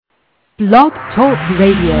Blog Talk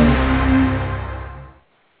Radio.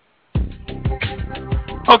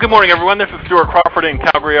 Oh, good morning, everyone. This is Stuart Crawford in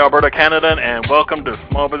Calgary, Alberta, Canada, and welcome to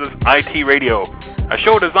Small Business IT Radio, a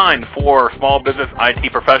show designed for small business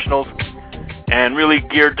IT professionals and really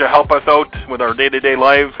geared to help us out with our day-to-day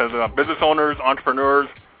lives as business owners, entrepreneurs,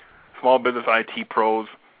 small business IT pros,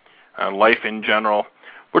 life in general.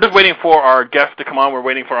 We're just waiting for our guest to come on. We're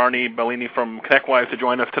waiting for Arnie Bellini from ConnectWise to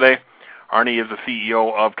join us today. Arnie is the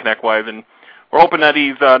CEO of ConnectWise, and we're hoping that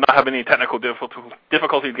he's not having any technical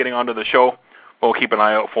difficulties getting onto the show. We'll keep an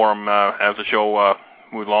eye out for him as the show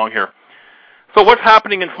moves along here. So what's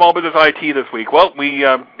happening in small business IT this week? Well, we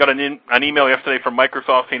got an email yesterday from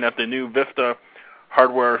Microsoft saying that the new Vista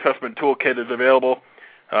hardware assessment toolkit is available.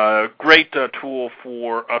 Great tool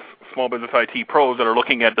for us small business IT pros that are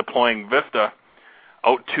looking at deploying Vista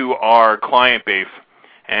out to our client base.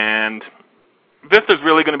 And Vista is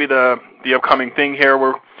really going to be the upcoming thing here.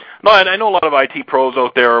 I know a lot of IT pros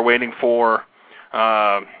out there are waiting for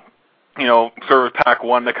Service Pack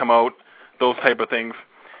 1 to come out, those type of things.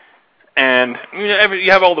 And you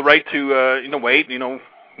have all the right to wait.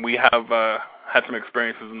 We have had some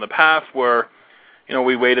experiences in the past where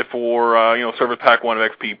we waited for Service Pack 1 of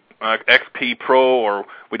XP Pro, or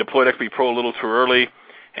we deployed XP Pro a little too early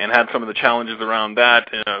and had some of the challenges around that.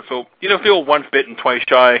 So feel once bitten, twice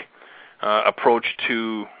shy approach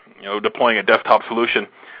to deploying a desktop solution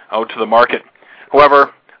out to the market.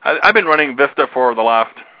 However, I've been running Vista for the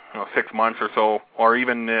last 6 months or so, or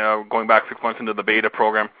even going back 6 months into the beta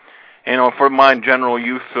program. And for my general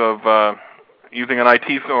use of using an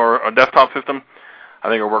IT or a desktop system, I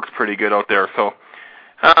think it works pretty good out there. So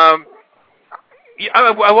I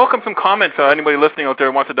welcome some comments. Anybody listening out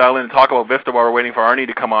there wants to dial in and talk about Vista while we're waiting for Arnie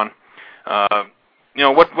to come on.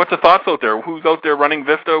 What's the thoughts out there? Who's out there running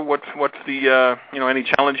Vista? What's the any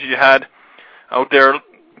challenges you had out there?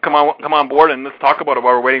 Come on board and let's talk about it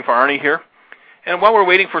while we're waiting for Arnie here. And while we're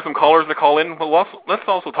waiting for some callers to call in, let's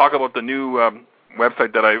also talk about the new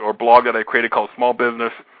website or blog that I created called Small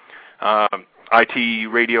Business IT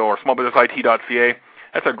Radio, or smallbusinessit.ca.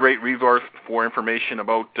 That's a great resource for information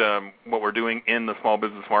about what we're doing in the small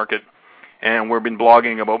business market. And we've been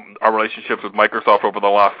blogging about our relationships with Microsoft over the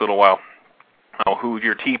last little while. Who's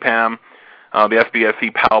your TPAM, the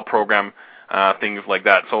SBSC PAL program, things like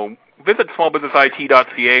that. So visit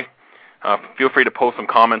smallbusinessit.ca. Feel free to post some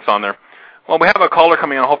comments on there. Well, we have a caller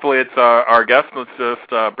coming in. Hopefully it's our guest. Let's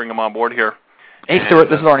just bring him on board here. Hey, Stuart,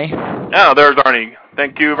 this is Arnie. Yeah, there's Arnie.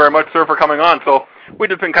 Thank you very much, sir, for coming on. So we've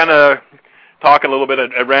just been kind of talking a little bit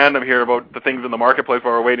at random here about the things in the marketplace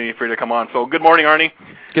while we're waiting for you to come on. So good morning, Arnie.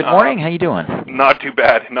 Good morning. How you doing? Not too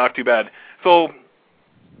bad. So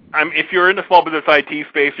if you're in the small business IT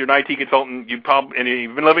space, you're an IT consultant, you've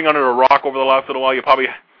been living under a rock over the last little while, you probably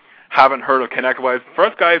haven't heard of ConnectWise. For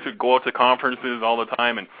us guys who go out to conferences all the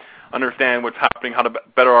time and understand what's happening, how to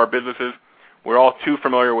better our businesses, we're all too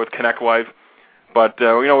familiar with ConnectWise. But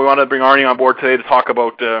we want to bring Arnie on board today to talk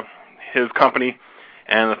about his company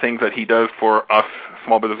and the things that he does for us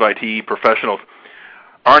small business IT professionals.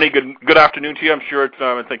 Arnie, good afternoon to you. I'm sure it's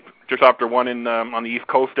I think just after 1 on the East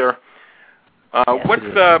Coast there. What's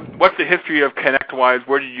the history of ConnectWise?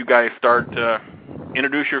 Where did you guys start?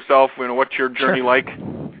 Introduce yourself. What's your journey like?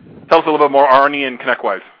 Tell us a little bit more, Arnie and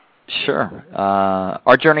ConnectWise. Sure.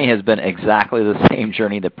 Our journey has been exactly the same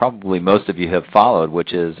journey that probably most of you have followed,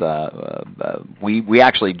 which is we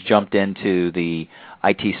actually jumped into the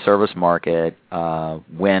IT service market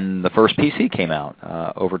when the first PC came out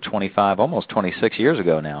over 25, almost 26 years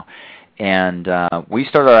ago now. And we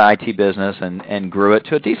started our IT business and grew it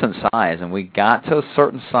to a decent size. And we got to a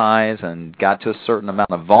certain size and got to a certain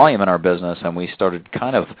amount of volume in our business, and we started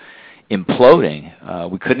kind of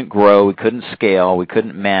imploding. We couldn't grow, we couldn't scale, we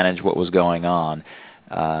couldn't manage what was going on.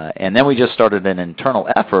 And then we just started an internal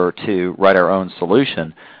effort to write our own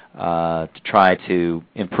solution to try to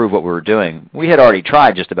improve what we were doing. We had already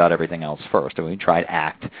tried just about everything else first. We tried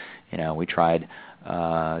ACT, we tried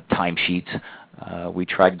timesheets, we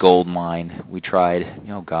tried Goldmine, we tried,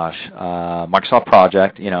 Microsoft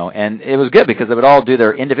Project, and it was good because they would all do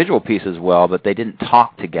their individual pieces well, but they didn't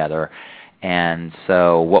talk together. And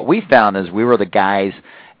so what we found is we were the guys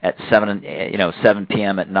at 7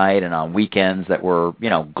 p.m. at night and on weekends that were,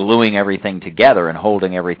 gluing everything together and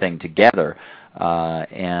holding everything together.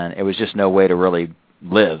 And it was just no way to really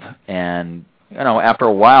live. And, after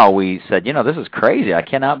a while we said, this is crazy. I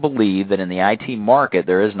cannot believe that in the IT market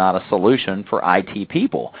there is not a solution for IT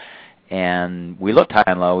people. And we looked high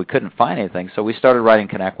and low. We couldn't find anything. So we started writing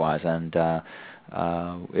ConnectWise. And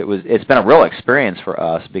it's been a real experience for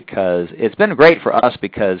us because it's been great for us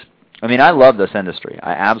because I love this industry.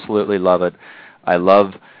 I absolutely love it. I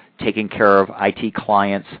love taking care of IT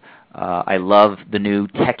clients. I love the new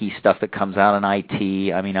techie stuff that comes out in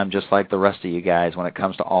IT. I mean, I'm just like the rest of you guys when it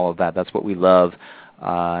comes to all of that. That's what we love.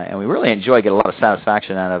 And we really get a lot of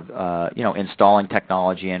satisfaction out of, installing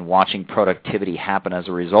technology and watching productivity happen as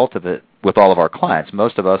a result of it with all of our clients.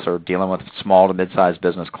 Most of us are dealing with small to mid-sized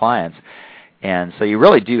business clients. And so you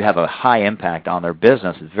really do have a high impact on their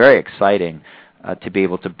business. It's very exciting to be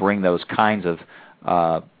able to bring those kinds of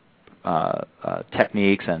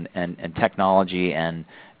techniques and technology and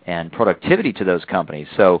productivity to those companies.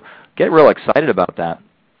 So get real excited about that.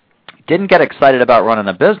 Didn't get excited about running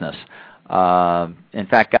a business. In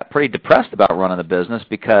fact, got pretty depressed about running the business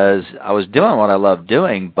because I was doing what I loved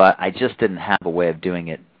doing, but I just didn't have a way of doing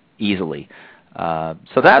it easily.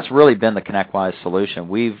 So that's really been the ConnectWise solution.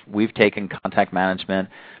 We've taken contact management,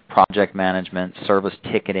 project management, service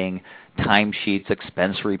ticketing, timesheets,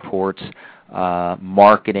 expense reports,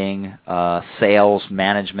 marketing, sales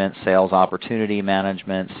management, sales opportunity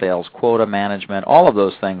management, sales quota management, all of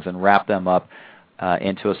those things, and wrap them up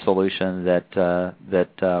into a solution that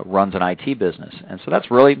runs an IT business. And so that's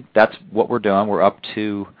what we're doing. We're up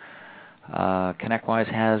to ConnectWise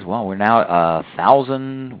has, we're now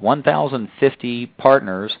 1,050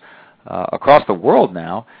 partners across the world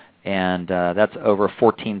now, and that's over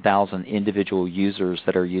 14,000 individual users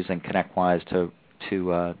that are using ConnectWise to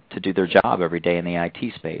do their job every day in the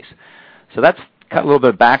IT space. So that's a little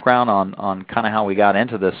bit of background on kind of how we got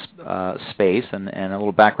into this space, and a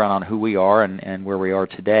little background on who we are and where we are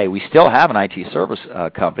today. We still have an IT service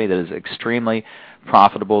company that is extremely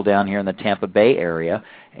profitable down here in the Tampa Bay area,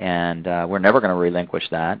 and we're never going to relinquish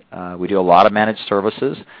that. We do a lot of managed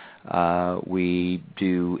services. We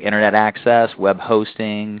do internet access, web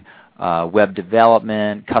hosting, web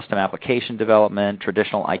development, custom application development,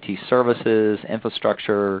 traditional IT services,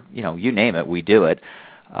 infrastructure, you name it, we do it.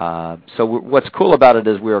 So what's cool about it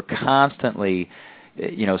is we're constantly,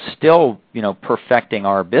 still, perfecting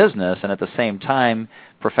our business, and at the same time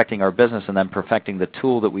perfecting our business and then perfecting the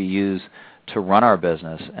tool that we use to run our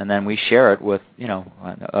business. And then we share it with,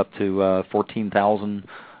 up to 14,000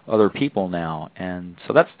 other people now. And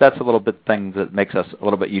so that's a little bit thing that makes us a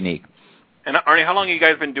little bit unique. And Arnie, how long have you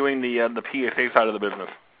guys been doing the PSA side of the business?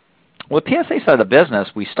 Well, the PSA side of the business,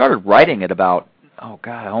 we started writing it about,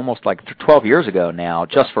 almost like 12 years ago now,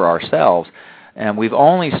 just for ourselves. And we've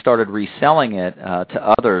only started reselling it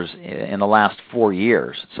to others in the last 4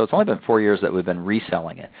 years. So it's only been 4 years that we've been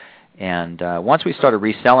reselling it. And once we started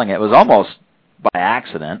reselling it, it was almost by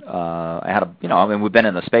accident. We've been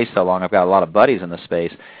in the space so long, I've got a lot of buddies in the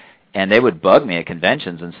space, and they would bug me at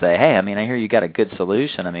conventions and say, hey, I hear you got a good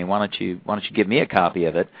solution. Why don't you give me a copy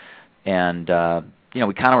of it? And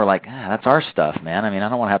we kind of were like, that's our stuff, man. I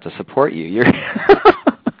don't want to have to support you.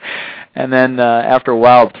 And then after a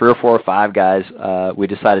while, 3 or 4 or 5 guys, we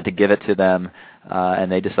decided to give it to them,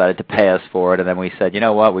 and they decided to pay us for it. And then we said, you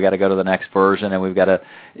know what, we got to go to the next version, and we've got to.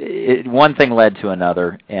 One thing led to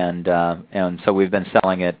another, and so we've been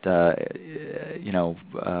selling it,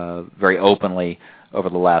 very openly over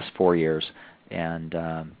the last 4 years. And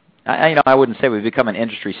I wouldn't say we've become an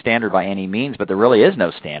industry standard by any means, but there really is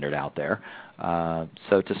no standard out there.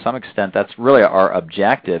 So to some extent, that's really our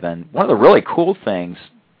objective. And one of the really cool things,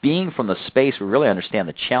 being from the space, we really understand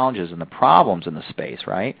the challenges and the problems in the space,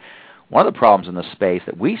 right? One of the problems in the space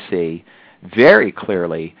that we see very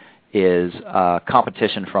clearly is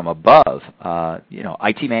competition from above.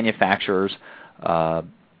 IT manufacturers,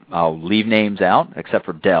 I'll leave names out, except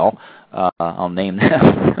for Dell. I'll name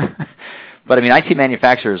them. But IT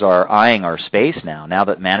manufacturers are eyeing our space now. Now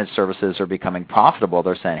that managed services are becoming profitable,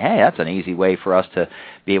 they're saying, hey, that's an easy way for us to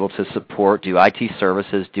be able to do IT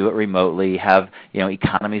services, do it remotely, have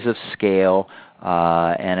economies of scale,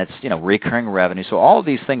 and it's recurring revenue. So all of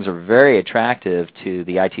these things are very attractive to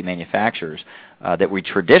the IT manufacturers that we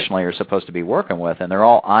traditionally are supposed to be working with, and they're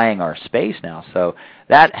all eyeing our space now. So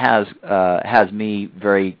that has me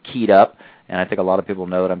very keyed up. And I think a lot of people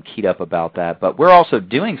know that I'm keyed up about that. But we're also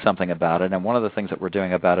doing something about it, and one of the things that we're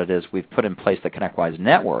doing about it is we've put in place the ConnectWise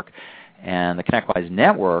Network. And the ConnectWise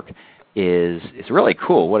Network is really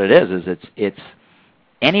cool. What it is it's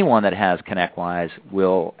anyone that has ConnectWise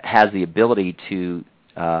has the ability to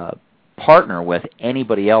partner with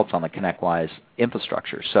anybody else on the ConnectWise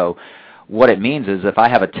infrastructure. So what it means is if I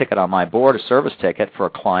have a ticket on my board, a service ticket for a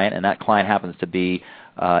client, and that client happens to be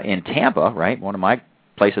in Tampa, right, one of my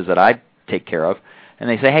places that I take care of, and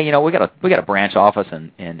they say, hey, we got a branch office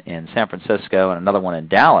in San Francisco and another one in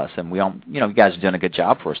Dallas, and we all, you guys are doing a good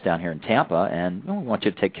job for us down here in Tampa, and we want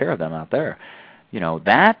you to take care of them out there.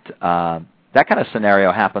 That kind of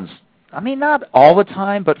scenario happens not all the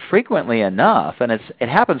time, but frequently enough, and it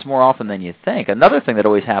happens more often than you think. Another thing that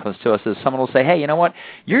always happens to us is someone will say, hey, you know what,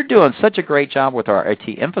 you're doing such a great job with our IT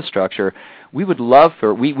infrastructure. We would love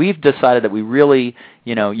we've decided that we really,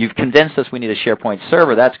 you've convinced us we need a SharePoint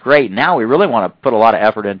server. That's great. Now we really want to put a lot of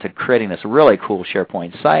effort into creating this really cool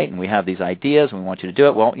SharePoint site, and we have these ideas, and we want you to do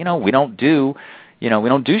it. Well, we don't do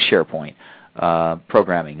SharePoint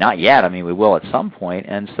programming. Not yet. We will at some point.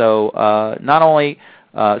 And so not only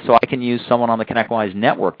so I can use someone on the ConnectWise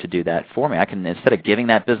network to do that for me. I can, instead of giving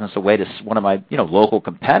that business away to one of my local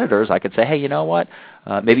competitors, I could say, hey, you know what?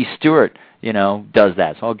 Maybe Stuart does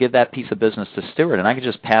that. So I'll give that piece of business to Stuart, and I can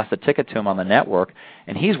just pass the ticket to him on the network,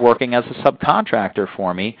 and he's working as a subcontractor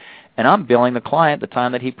for me, and I'm billing the client the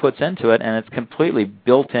time that he puts into it, and it's completely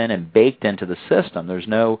built in and baked into the system. There's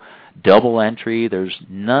no double entry. There's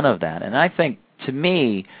none of that. And I think, to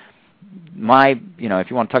me, if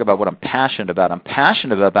you want to talk about what I'm passionate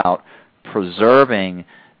about preserving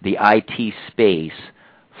the IT space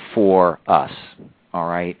for us. All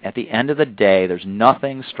right? At the end of the day, there's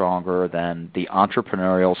nothing stronger than the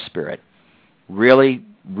entrepreneurial spirit. Really,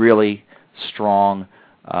 really strong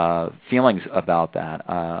feelings about that.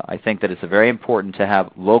 I think that it's very important to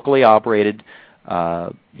have locally operated,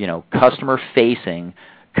 customer-facing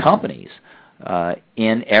companies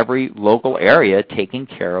in every local area taking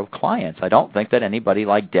care of clients. I don't think that anybody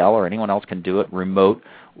like Dell or anyone else can do it remote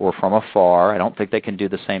or from afar. I don't think they can do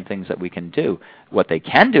the same things that we can do. What they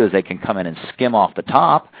can do is they can come in and skim off the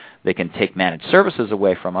top. They can take managed services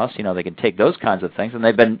away from us. They can take those kinds of things. And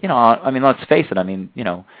they've been, let's face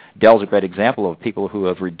it. Dell's a great example of people who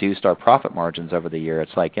have reduced our profit margins over the year.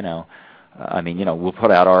 It's like, we'll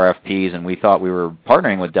put out RFPs, and we thought we were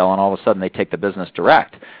partnering with Dell, and all of a sudden they take the business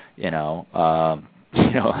direct. It's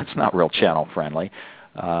not real channel friendly.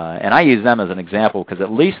 And I use them as an example because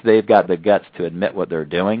at least they've got the guts to admit what they're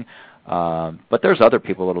doing. But there's other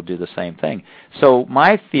people that will do the same thing. So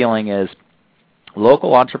my feeling is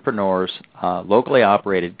local entrepreneurs, locally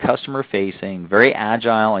operated, customer-facing, very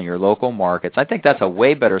agile in your local markets. I think that's a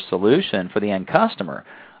way better solution for the end customer.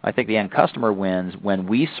 I think the end customer wins when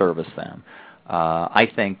we service them.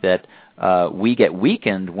 I think that we get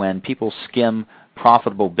weakened when people skim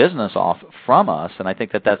profitable business off from us, and I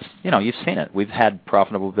think that's, you've seen it. We've had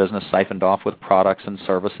profitable business siphoned off with products and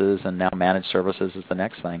services, and now managed services is the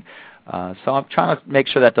next thing. So I'm trying to make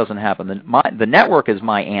sure that doesn't happen. The network is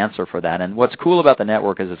my answer for that, and what's cool about the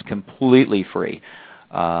network is it's completely free.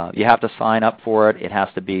 You have to sign up for it. It has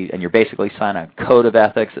to be, and you're basically signing a code of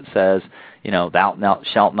ethics that says, thou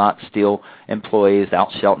shalt not steal employees, thou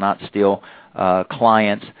shalt not steal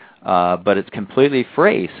clients. But it's completely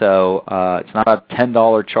free, so it's not a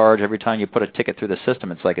 $10 charge every time you put a ticket through the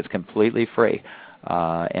system. It's completely free.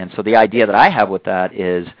 And so the idea that I have with that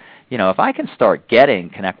is, if I can start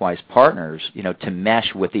getting ConnectWise partners, to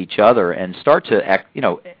mesh with each other and start to,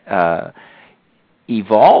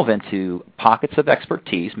 evolve into pockets of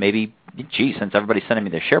expertise, maybe, since everybody's sending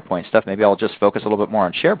me the SharePoint stuff, maybe I'll just focus a little bit more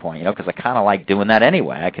on SharePoint, because I kind of like doing that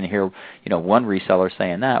anyway. I can hear, one reseller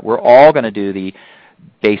saying that. We're all going to do the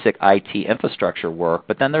basic IT infrastructure work,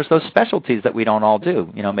 but then there's those specialties that we don't all do.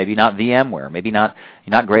 Maybe not VMware, maybe you're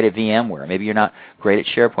not great at VMware, maybe you're not great at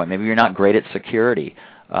SharePoint, maybe you're not great at security,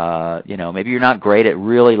 maybe you're not great at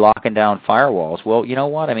really locking down firewalls. Well, you know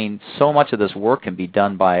what? So much of this work can be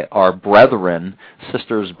done by our brothers and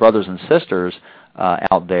sisters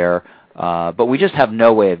out there, but we just have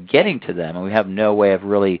no way of getting to them, and we have no way of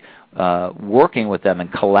really working with them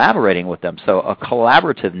and collaborating with them. So a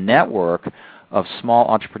collaborative network of small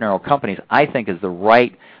entrepreneurial companies, I think, is the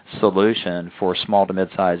right solution for small to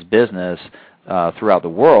mid-sized business throughout the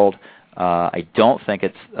world. I don't think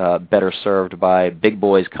it's better served by big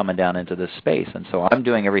boys coming down into this space. And so I'm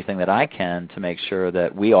doing everything that I can to make sure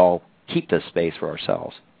that we all keep this space for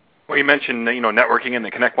ourselves. Well, you mentioned networking in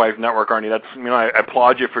the ConnectWise network, Arnie. That's I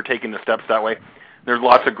applaud you for taking the steps that way. There's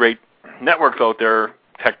lots of great networks out there.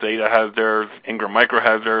 Tech Data has theirs. Ingram Micro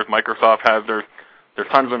has theirs. Microsoft has theirs. There's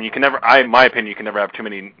tons of them. You can never, in my opinion, you can never have too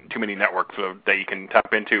many networks that you can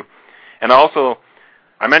tap into. And also,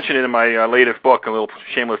 I mentioned it in my latest book, a little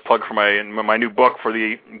shameless plug for my new book for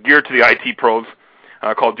the geared to the IT pros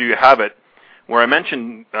called "Do You Have It?" where I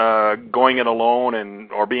mentioned going it alone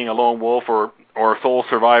or being a lone wolf or a sole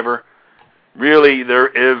survivor. Really,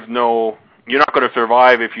 you're not going to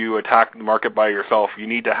survive if you attack the market by yourself. You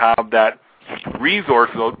need to have that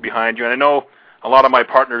resource behind you. And I know a lot of my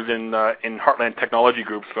partners in Heartland Technology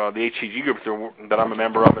groups, the HTG groups that I'm a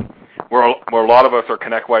member of, and where a lot of us are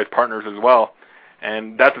ConnectWise partners as well.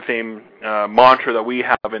 And that's the same mantra that we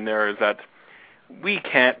have in there, is that we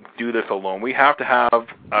can't do this alone. We have to have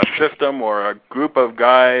a system or a group of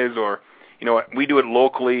guys, or we do it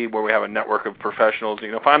locally where we have a network of professionals.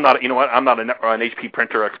 If I'm not, I'm not an HP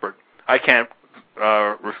printer expert. I can't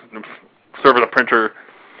service a printer,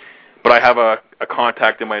 but I have a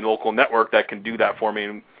contact in my local network that can do that for me,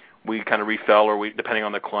 and we kind of resell, or depending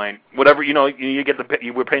on the client, whatever. You get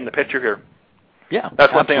we're painting the picture here. Yeah,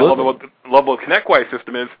 that's one absolutely. thing I love about ConnectWise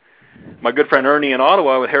system is my good friend Ernie in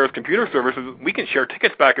Ottawa with Harris Computer Services. We can share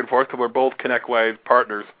tickets back and forth because we're both ConnectWise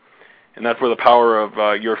partners, and that's where the power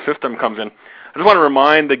of your system comes in. I just want to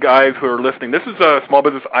remind the guys who are listening, this is a Small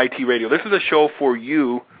Business IT Radio. This is a show for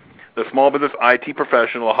you, the small business IT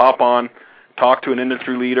professional. Hop on, talk to an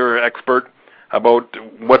industry leader or expert about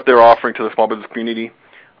what they're offering to the small business community.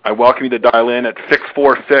 I welcome you to dial in at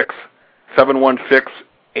 646-716-8372.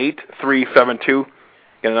 Again,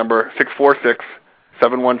 the number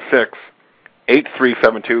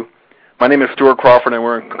 646-716-8372. My name is Stuart Crawford, and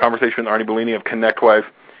we're in conversation with Arnie Bellini of ConnectWise.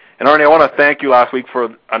 And Arnie, I want to thank you last week for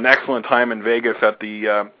an excellent time in Vegas at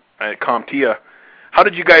the at CompTIA. How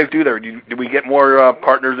did you guys do there? Did we get more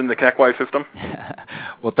partners in the ConnectWise system?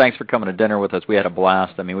 Well, thanks for coming to dinner with us. We had a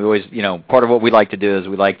blast. I mean, we always, part of what we like to do is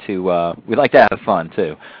we like to have fun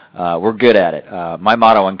too. We're good at it. My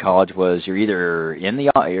motto in college was you're either in the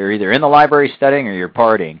library studying or you're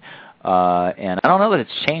partying. And I don't know that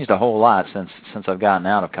it's changed a whole lot since I've gotten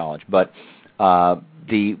out of college. But the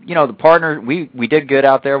partner, we did good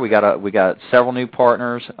out there. We got several new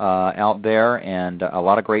partners out there, and a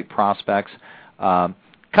lot of great prospects.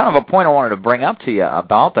 Kind of a point I wanted to bring up to you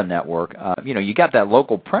about the network. You got that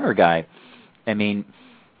local printer guy. I mean,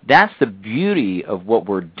 that's the beauty of what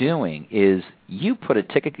we're doing is you put a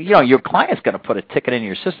ticket, your client's going to put a ticket in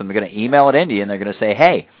your system. They're going to email it into you, and they're going to say,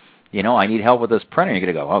 hey, I need help with this printer. You're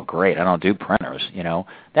going to go, oh, great, I don't do printers.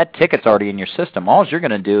 That ticket's already in your system. All you're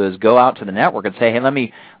going to do is go out to the network and say, hey, let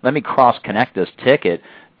me cross-connect this ticket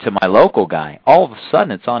to my local guy. All of a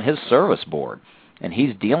sudden, it's on his service board, and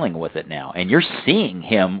he's dealing with it now. And you're seeing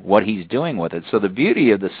him, what he's doing with it. So the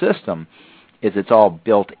beauty of the system is it's all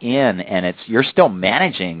built in, and you're still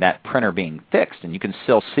managing that printer being fixed, and you can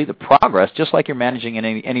still see the progress just like you're managing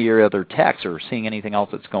any of your other techs or seeing anything else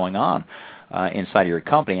that's going on inside of your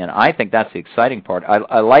company. And I think that's the exciting part.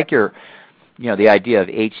 I like the idea of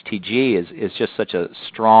HTG is just such a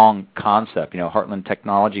strong concept. Heartland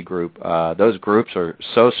Technology Group, those groups are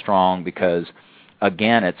so strong because,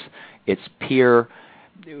 again, it's peer,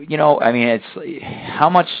 it's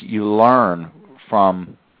how much you learn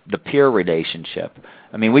from the peer relationship.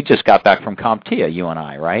 I mean, we just got back from CompTIA, you and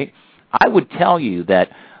I, right? I would tell you that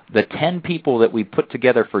the 10 people that we put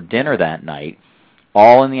together for dinner that night,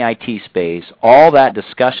 all in the IT space, all that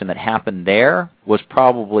discussion that happened there was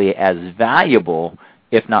probably as valuable,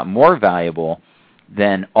 if not more valuable,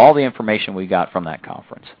 than all the information we got from that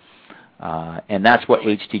conference. And that's what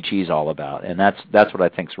HTG is all about, and that's what I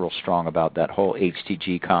think is real strong about that whole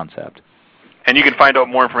HTG concept. And you can find out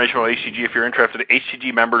more information about HTG if you're interested at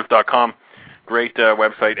htgmembers.com. Great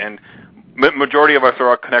website, and majority of us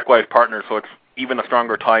are ConnectWise partners, so it's even a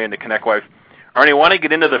stronger tie into ConnectWise. Arnie, I want to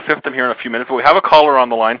get into the system here in a few minutes, but we have a caller on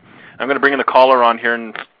the line. I'm going to bring in the caller on here,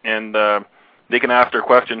 and they can ask their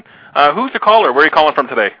question. Who's the caller? Where are you calling from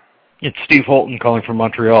today? It's Steve Holton calling from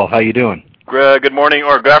Montreal. How you doing? Good morning,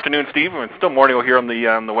 or good afternoon, Steve. It's still morning here on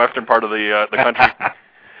the western part of the country.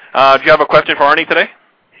 Do you have a question for Arnie today?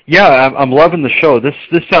 Yeah, I'm loving the show. This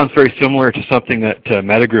sounds very similar to something that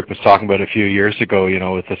Metagroup was talking about a few years ago,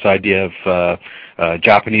 with this idea of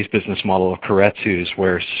Japanese business model of Keiretsus,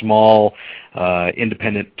 where small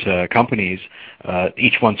independent companies,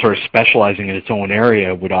 each one sort of specializing in its own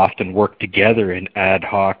area, would often work together in ad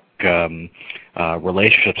hoc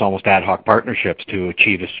relationships, almost ad hoc partnerships, to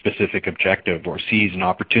achieve a specific objective or seize an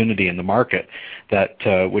opportunity in the market that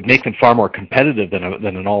would make them far more competitive than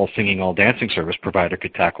an all-singing, all-dancing service provider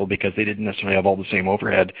could tackle, because they didn't necessarily have all the same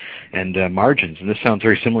overhead and margins. And this sounds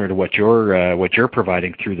very similar to what you're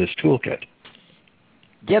providing through this toolkit.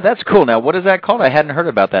 Yeah, that's cool. Now, what is that called? I hadn't heard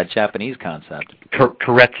about that Japanese concept.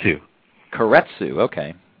 Keiretsu. Keiretsu,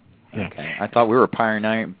 okay. Yeah. Okay, I thought we were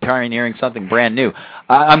pioneering something brand new.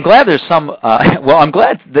 I'm glad there's some. I'm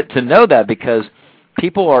glad to know that, because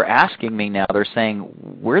people are asking me now. They're saying,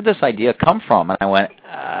 "Where'd this idea come from?" And I went,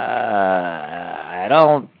 "I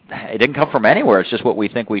don't. It didn't come from anywhere. It's just what we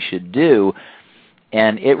think we should do."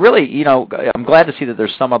 And it really, I'm glad to see that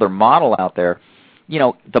there's some other model out there.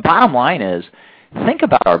 The bottom line is, think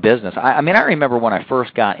about our business. I remember when I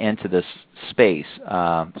first got into this space. It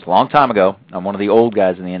was a long time ago. I'm one of the old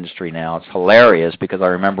guys in the industry now. It's hilarious, because I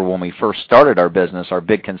remember when we first started our business, our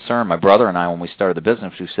big concern, my brother and I, when we started the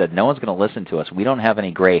business, we said, no one's going to listen to us. We don't have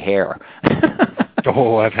any gray hair.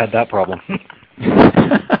 Oh, I've had that problem.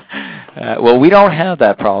 Well, we don't have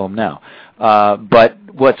that problem now. But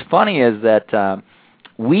what's funny is that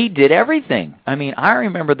we did everything. I mean, I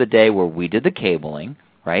remember the day where we did the cabling,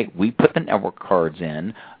 right? We put the network cards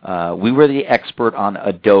in. We were the expert on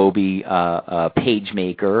Adobe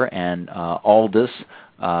PageMaker and Aldus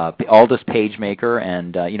PageMaker,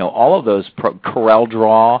 and all of those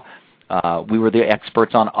CorelDRAW. We were the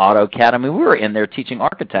experts on AutoCAD. I mean, we were in there teaching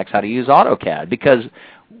architects how to use AutoCAD because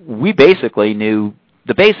we basically knew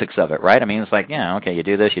the basics of it, right? I mean, it's like, yeah, okay, you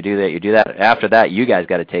do this, you do that, you do that. After that, you guys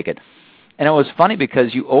got to take it. And it was funny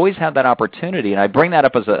because you always have that opportunity, and I bring that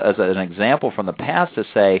up as an example from the past to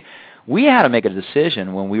say we had to make a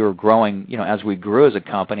decision when we were growing, as we grew as a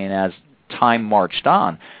company and as time marched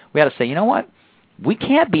on. We had to say, you know what? We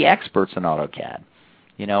can't be experts in AutoCAD.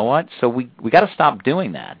 You know what? So we got to stop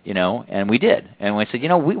doing that, and we did. And we said,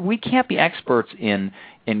 we can't be experts in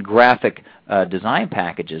graphic design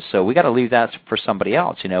packages, so we got to leave that for somebody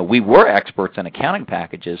else. We were experts in accounting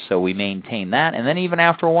packages, so we maintained that. And then even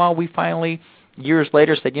after a while, we finally, years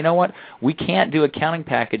later, said, you know what? We can't do accounting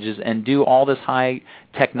packages and do all this high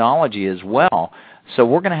technology as well, so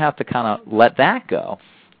we're going to have to kind of let that go.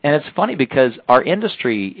 And it's funny because our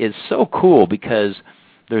industry is so cool because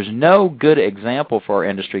there's no good example for our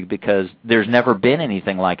industry because there's never been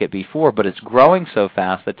anything like it before, but it's growing so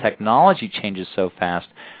fast, the technology changes so fast.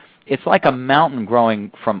 It's like a mountain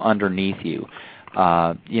growing from underneath you.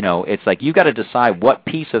 It's like you got to decide what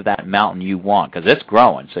piece of that mountain you want because it's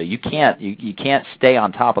growing. So you can't stay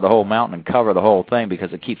on top of the whole mountain and cover the whole thing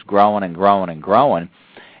because it keeps growing and growing and growing.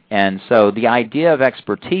 And so the idea of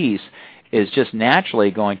expertise is just naturally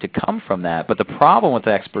going to come from that. But the problem with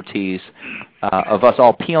the expertise of us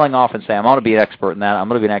all peeling off and saying, I'm going to be an expert in that, I'm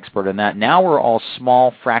going to be an expert in that, now we're all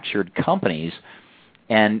small, fractured companies,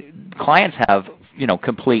 and clients have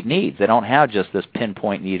complete needs. They don't have just this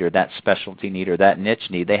pinpoint need or that specialty need or that niche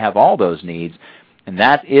need. They have all those needs, and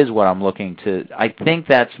that is what I'm looking to. I think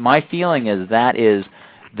that's my feeling is that is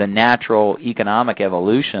the natural economic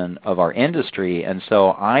evolution of our industry, and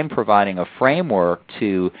so I'm providing a framework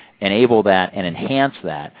to enable that and enhance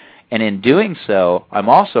that. And in doing so, I'm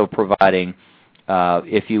also providing,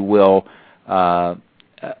 if you will, a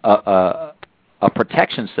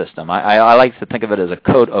protection system. I like to think of it as a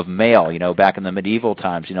coat of mail. Back in the medieval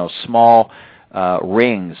times, small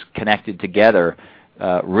rings connected together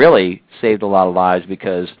really saved a lot of lives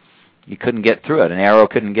because you couldn't get through it. An arrow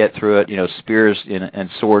couldn't get through it. Spears and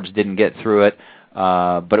swords didn't get through it.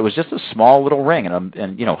 But it was just a small little ring, and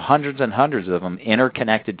hundreds and hundreds of them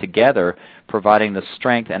interconnected together, providing the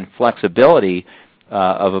strength and flexibility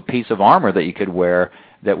of a piece of armor that you could wear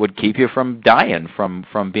that would keep you from dying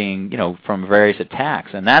from being, from various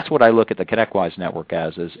attacks. And that's what I look at the ConnectWise network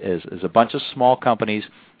as, is a bunch of small companies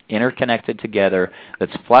interconnected together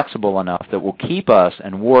that's flexible enough that will keep us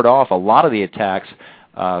and ward off a lot of the attacks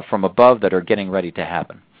from above that are getting ready to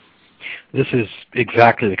happen. This is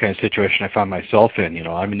exactly the kind of situation I found myself in.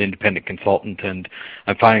 I'm an independent consultant, and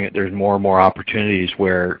I'm finding that there's more and more opportunities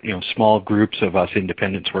where small groups of us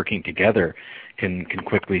independents working together can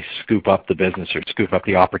quickly scoop up the business or scoop up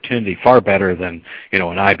the opportunity far better than an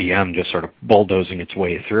IBM just sort of bulldozing its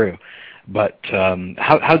way through. But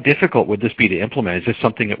how difficult would this be to implement? Is this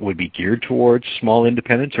something that would be geared towards small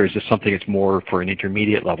independents, or is this something that's more for an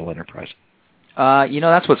intermediate level enterprise?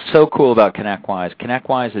 That's what's so cool about ConnectWise.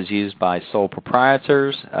 ConnectWise is used by sole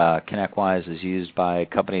proprietors. ConnectWise is used by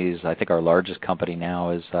companies. I think our largest company now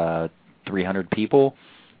is 300 people.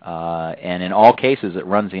 And in all cases, it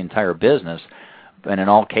runs the entire business. And in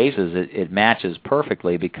all cases, it matches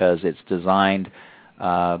perfectly because it's designed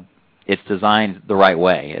the right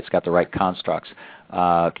way. It's got the right constructs.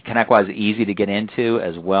 ConnectWise is easy to get into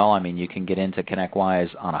as well. I mean, you can get into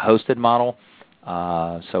ConnectWise on a hosted model.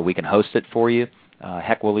 So we can host it for you.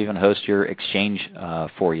 Heck, we'll even host your exchange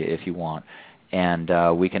for you if you want. And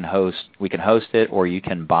we can host it, or you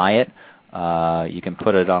can buy it. You can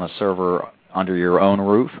put it on a server under your own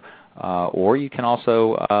roof, or you can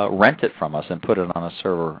also rent it from us and put it on a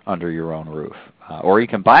server under your own roof. Or you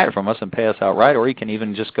can buy it from us and pay us outright, or you can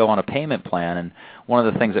even just go on a payment plan. And one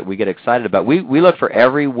of the things that we get excited about, we look for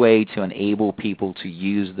every way to enable people to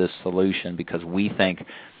use this solution because we think,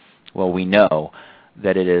 well, we know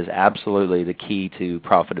that it is absolutely the key to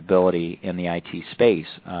profitability in the IT space.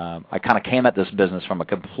 I kind of came at this business from a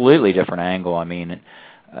completely different angle. I mean,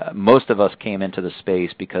 most of us came into the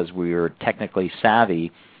space because we were technically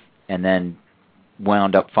savvy and then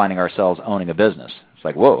wound up finding ourselves owning a business. It's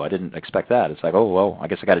like, whoa, I didn't expect that. It's like, oh, well, I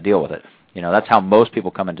guess I got to deal with it. That's how most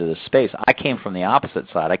people come into this space. I came from the opposite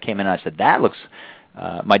side. I came in and I said, that looks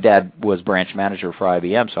my dad was branch manager for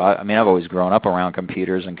IBM, so I've always grown up around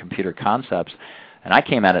computers and computer concepts, and I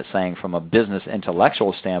came at it saying from a business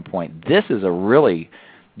intellectual standpoint, this is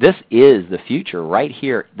the future right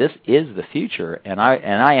here. This is the future, and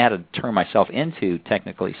I had to turn myself into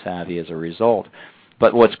technically savvy as a result.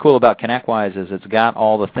 But what's cool about ConnectWise is it's got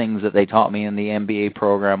all the things that they taught me in the MBA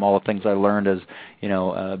program, all the things I learned as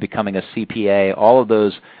becoming a CPA. All of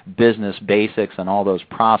those business basics and all those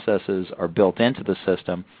processes are built into the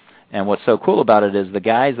system. And what's so cool about it is the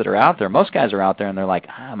guys that are out there, most guys are out there and they're like,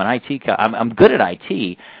 I'm good at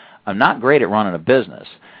IT. I'm not great at running a business.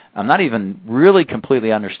 I'm not even really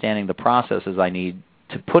completely understanding the processes I need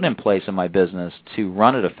to put in place in my business to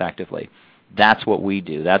run it effectively. That's what we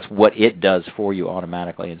do. That's what it does for you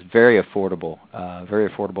automatically. It's very affordable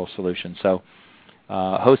solution. So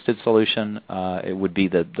hosted solution, it would be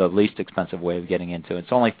the least expensive way of getting into it.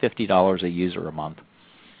 It's only $50 a user a month.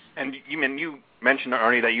 And you mentioned,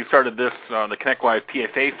 Arnie, that you started this, the ConnectWise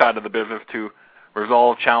PSA side of the business to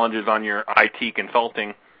resolve challenges on your IT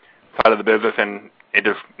consulting side of the business, and it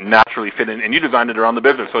just naturally fit in. And you designed it around the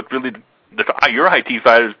business, so it's really, your IT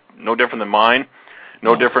side is no different than mine.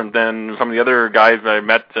 No different than some of the other guys that I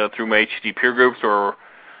met through my HG peer groups or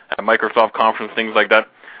at Microsoft conference, things like that.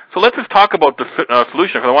 So let's just talk about the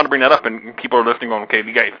solution, because I want to bring that up, and people are listening going, okay,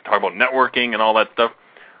 you guys talk about networking and all that stuff.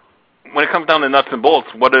 When it comes down to nuts and bolts,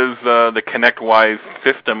 what is the ConnectWise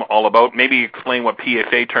system all about? Maybe explain what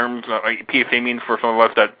PSA means for some of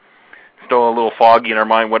us that still a little foggy in our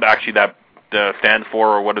mind, what actually that stands for,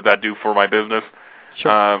 or what does that do for my business.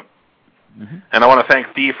 Sure. And I want to thank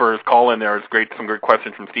Steve for his call in there. It's great, some great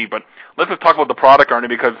questions from Steve. But let's just talk about the product, Arnie,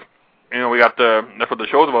 because we got that's what the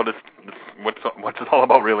show's about. It's what's it all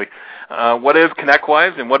about, really? What is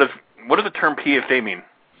ConnectWise, and what does the term PSA mean?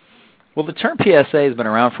 Well, the term PSA has been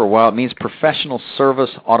around for a while. It means professional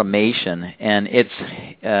service automation, and it's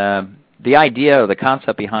the idea or the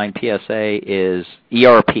concept behind PSA is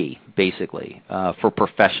ERP, basically, for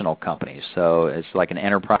professional companies. So it's like an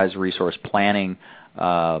enterprise resource planning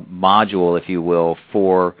module, if you will,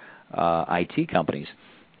 for IT companies.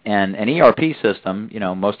 And an ERP system,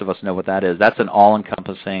 most of us know what that is. That's an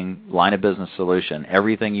all-encompassing line of business solution.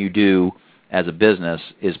 Everything you do as a business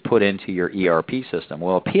is put into your ERP system.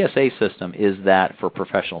 Well, a PSA system is that for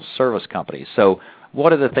professional service companies. So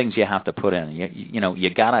what are the things you have to put in? You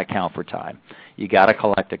got to account for time. You got to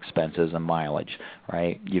collect expenses and mileage,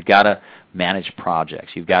 right? You've got to manage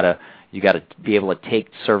projects. You got to be able to take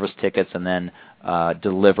service tickets and then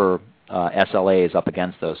deliver SLAs up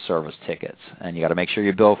against those service tickets, and you got to make sure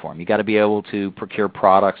you bill for them. You got to be able to procure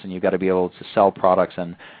products, and you got to be able to sell products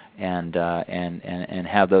and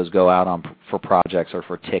have those go out for projects or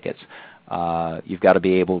for tickets. You've got to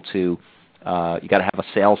be able to you got to have a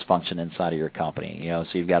sales function inside of your company.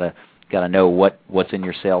 So you've got to know what's in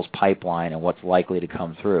your sales pipeline and what's likely to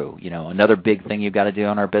come through. Another big thing you've got to do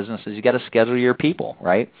in our business is you got to schedule your people,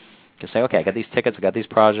 right? To say, okay, I got these tickets, I got these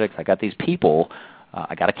projects, I got these people,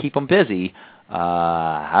 I got to keep them busy.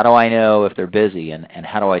 How do I know if they're busy, and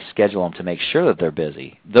how do I schedule them to make sure that they're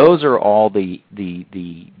busy? Those are all the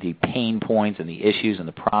pain points and the issues and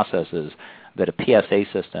the processes that a PSA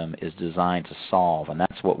system is designed to solve, and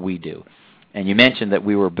that's what we do. And you mentioned that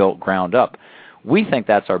we were built ground up. We think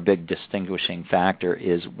that's our big distinguishing factor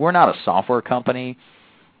is we're not a software company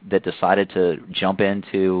that decided to jump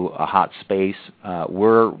into a hot space.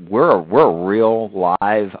 We're a real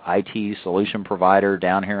live IT solution provider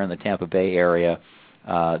down here in the Tampa Bay area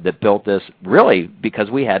that built this really because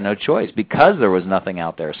we had no choice, because there was nothing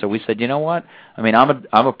out there. So we said, you know what?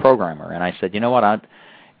 I'm a programmer, and I said, you know what?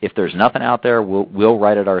 If there's nothing out there, we'll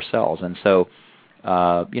write it ourselves. And so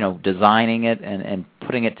designing it and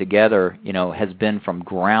putting it together, has been from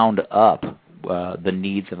ground up the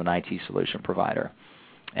needs of an IT solution provider.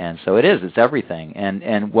 And so it's everything.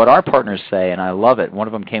 And what our partners say, and I love it, one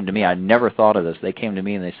of them came to me, I never thought of this, they came to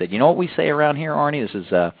me and they said, you know what we say around here, Arnie? This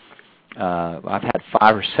is, I've had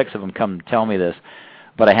 5 or 6 of them come tell me this,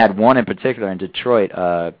 but I had one in particular in Detroit,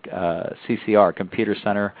 CCR, Computer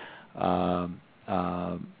Center,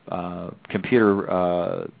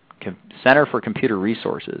 Center for Computer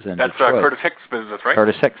Resources in That's Detroit. Curtis Hicks' business, right?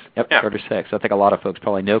 Curtis Hicks, yep, yeah. Curtis Hicks. I think a lot of folks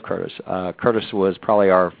probably know Curtis. Curtis was probably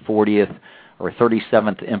our 40th or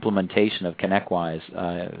 37th implementation of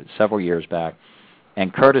ConnectWise several years back.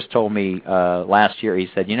 And Curtis told me last year, he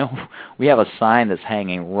said, we have a sign that's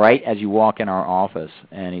hanging right as you walk in our office.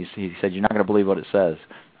 And he said, you're not going to believe what it says.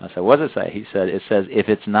 I said, what does it say? He said, it says, if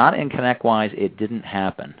it's not in ConnectWise, it didn't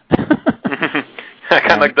happen.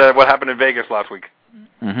 Kind of like what happened in Vegas last week.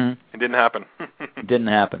 Mm-hmm. It didn't happen. It didn't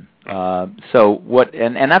happen.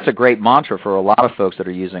 And that's a great mantra for a lot of folks that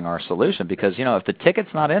are using our solution, because, if the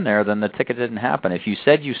ticket's not in there, then the ticket didn't happen. If you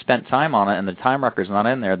said you spent time on it and the time record's not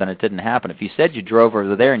in there, then it didn't happen. If you said you drove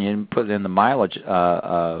over there and you didn't put in the mileage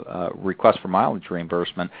request for mileage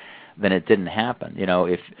reimbursement, then it didn't happen.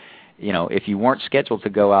 If you weren't scheduled to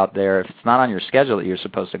go out there, if it's not on your schedule that you're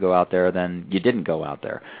supposed to go out there, then you didn't go out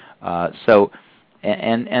there. And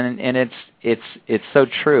it's so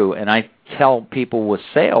true. And I tell people with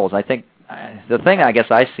sales, I think the thing I guess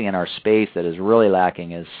I see in our space that is really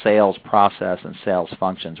lacking is sales process and sales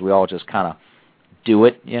functions. We all just kind of do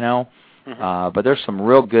it, but there's some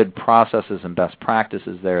real good processes and best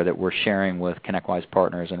practices there that we're sharing with ConnectWise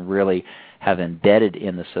partners and really have embedded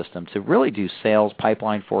in the system to really do sales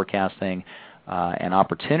pipeline forecasting and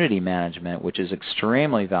opportunity management, which is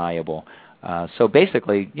extremely valuable. So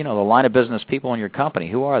basically, the line of business people in your company,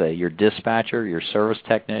 who are they? Your dispatcher, your service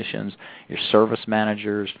technicians, your service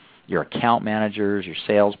managers, your account managers, your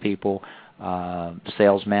salespeople,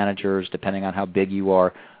 sales managers, depending on how big you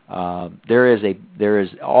are. There is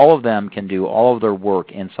all of them can do all of their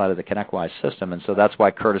work inside of the ConnectWise system, and so that's why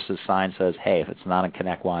Curtis's sign says, "Hey, if it's not in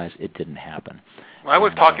ConnectWise, it didn't happen." I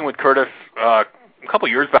was talking with Curtis a couple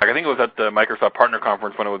years back. I think it was at the Microsoft Partner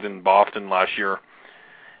Conference when it was in Boston last year.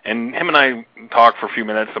 And him and I talked for a few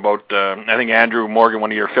minutes about, I think Andrew Morgan, one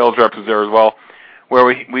of your sales reps, is there as well, where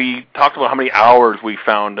we talked about how many hours we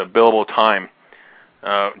found of billable time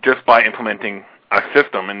just by implementing a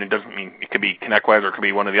system. And it doesn't mean it could be ConnectWise or it could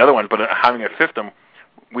be one of the other ones, but having a system,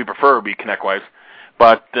 we prefer to be ConnectWise.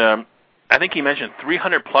 But I think he mentioned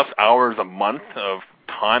 300-plus hours a month of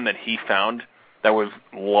time that he found that was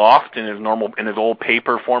lost in his old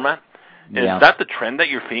paper format. Yeah. Is that the trend that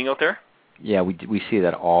you're seeing out there? Yeah, we see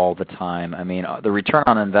that all the time. I mean, the return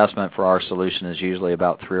on investment for our solution is usually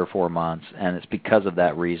about 3 or 4 months, and it's because of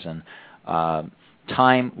that reason.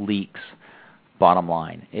 Time leaks, bottom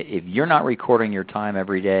line. If you're not recording your time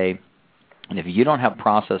every day, and if you don't have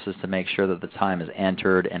processes to make sure that the time is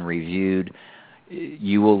entered and reviewed,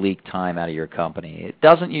 you will leak time out of your company. It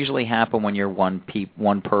doesn't usually happen when you're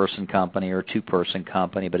one-person company or a two-person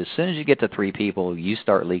company, but as soon as you get to 3 people, you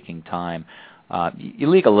start leaking time. You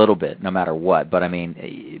leak a little bit, no matter what. But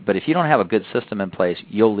if you don't have a good system in place,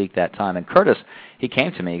 you'll leak that time. And Curtis, he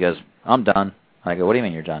came to me. He goes, "I'm done." I go, "What do you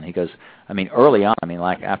mean you're done?" He goes, early on,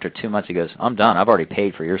 like after 2 months, he goes, "I'm done. I've already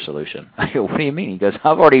paid for your solution." I go, "What do you mean?" He goes,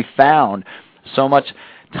 "I've already found so much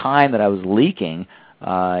time that I was leaking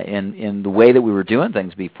in the way that we were doing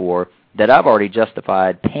things before that I've already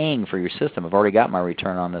justified paying for your system. I've already got my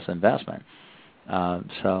return on this investment."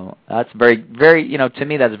 So that's very, very, to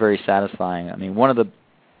me that's very satisfying. I mean, one of the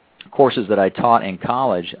courses that I taught in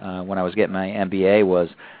college when I was getting my MBA was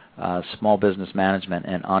small business management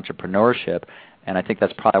and entrepreneurship, and I think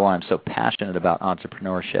that's probably why I'm so passionate about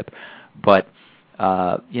entrepreneurship. But,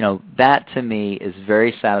 that to me is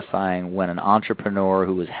very satisfying when an entrepreneur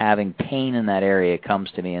who is having pain in that area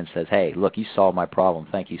comes to me and says, "Hey, look, you solved my problem.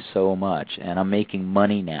 Thank you so much, and I'm making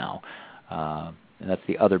money now." And that's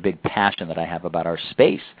the other big passion that I have about our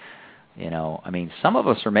space. Some of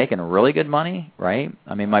us are making really good money, right?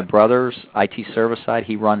 My brother's IT service side,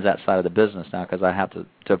 he runs that side of the business now because I have to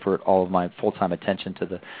divert all of my full-time attention to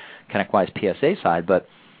the ConnectWise PSA side. But,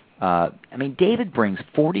 David brings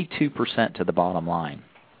 42% to the bottom line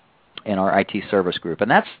in our IT service group.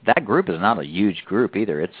 And that group is not a huge group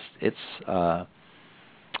either. It's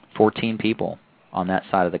 14 people on that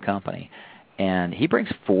side of the company. And he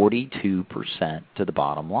brings 42% to the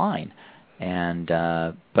bottom line. And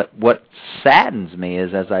but what saddens me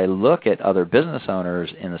is as I look at other business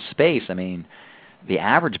owners in the space, the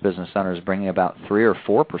average business owner is bringing about 3 or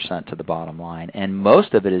 4% to the bottom line, and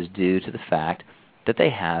most of it is due to the fact that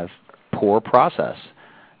they have poor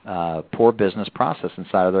business process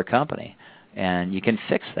inside of their company. And you can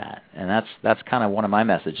fix that. And that's kind of one of my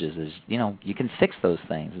messages is, you can fix those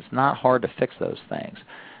things. It's not hard to fix those things.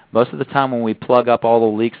 Most of the time when we plug up all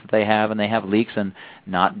the leaks that they have, and they have leaks in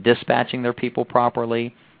not dispatching their people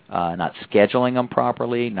properly, not scheduling them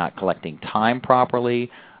properly, not collecting time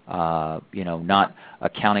properly, not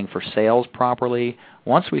accounting for sales properly.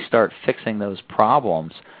 Once we start fixing those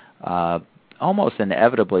problems, almost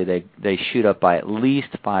inevitably they shoot up by at least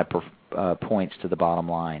 5 points to the bottom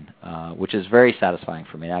line, which is very satisfying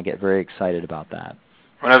for me. I get very excited about that.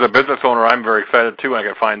 And as a business owner, I'm very excited too. I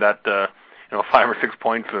can find that 5 or 6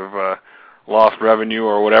 points of lost revenue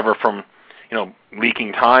or whatever from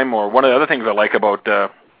leaking time. Or one of the other things I like about the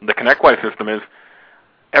ConnectWise system is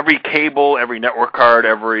every cable, every network card,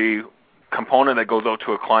 every component that goes out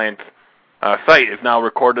to a client's site is now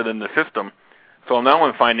recorded in the system. So now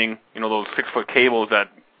I'm finding those 6-foot cables that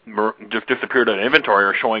just disappeared in inventory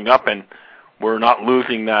are showing up, and we're not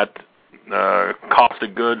losing that cost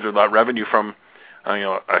of goods or that revenue from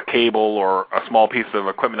a cable or a small piece of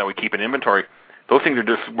equipment that we keep in inventory. Those things are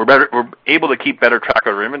just we're able to keep better track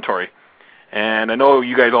of our inventory. And I know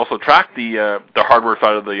you guys also track the hardware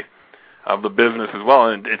side of the business as well,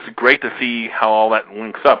 and it's great to see how all that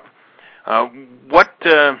links up. How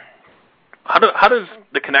does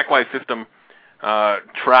the ConnectWise system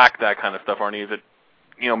track that kind of stuff, Arnie? Is it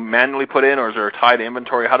manually put in, or is there a tied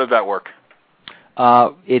inventory? How does that work?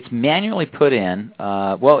 It's manually put in.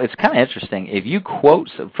 Well, it's kind of interesting. If you quote,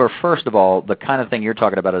 first of all, the kind of thing you're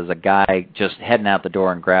talking about is a guy just heading out the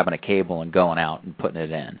door and grabbing a cable and going out and putting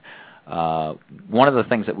it in. One of the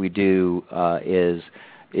things that we do is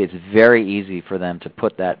it's very easy for them to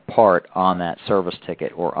put that part on that service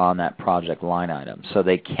ticket or on that project line item, so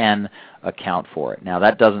they can account for it. Now,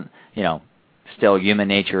 that doesn't, still human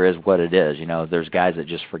nature is what it is. There's guys that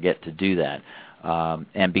just forget to do that.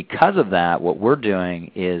 And because of that, what we're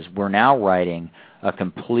doing is we're now writing a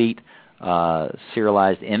complete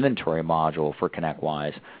serialized inventory module for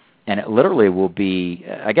ConnectWise. And it literally will be,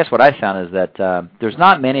 I guess what I found is that there's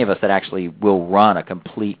not many of us that actually will run a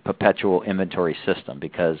complete perpetual inventory system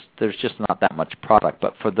because there's just not that much product.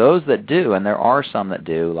 But for those that do, and there are some that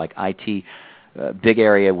do, like IT, big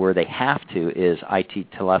area where they have to is IP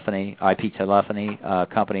telephony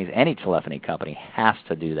companies. Any telephony company has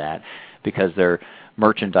to do that because their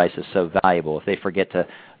merchandise is so valuable. If they forget to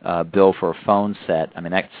bill for a phone set,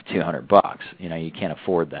 that's $200. You can't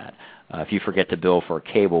afford that. If you forget to bill for a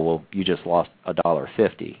cable, well, you just lost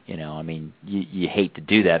 $1.50. You hate to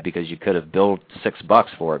do that because you could have billed $6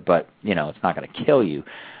 for it, but it's not going to kill you.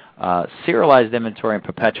 Serialized inventory and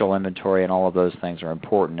perpetual inventory and all of those things are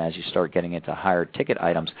important as you start getting into higher ticket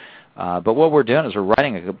items. But what we're doing is we're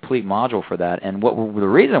writing a complete module for that, and the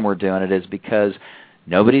reason we're doing it is because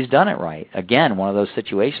nobody's done it right. Again, one of those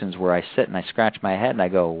situations where I sit and I scratch my head and I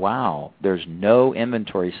go, wow, there's no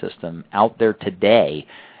inventory system out there today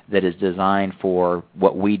that is designed for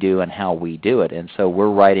what we do and how we do it. And so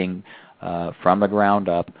we're writing from the ground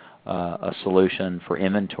up a solution for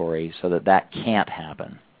inventory so that can't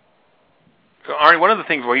happen. So, Arnie, one of the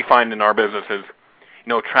things we find in our business is,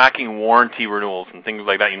 tracking warranty renewals and things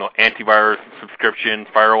like that, antivirus subscriptions,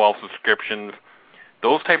 firewall subscriptions,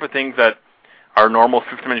 those type of things that our normal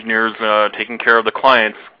system engineers taking care of the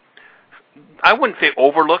clients, I wouldn't say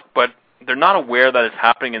overlook, but they're not aware that it's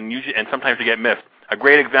happening, and sometimes they get missed. A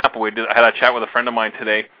great example, I had a chat with a friend of mine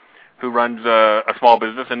today who runs a small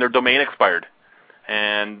business, and their domain expired,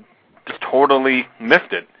 and just totally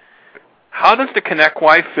missed it. How does the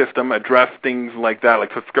ConnectWise system address things like that,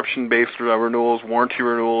 like subscription-based renewals, warranty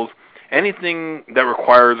renewals, anything that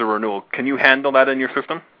requires a renewal? Can you handle that in your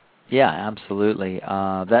system? Yeah, absolutely.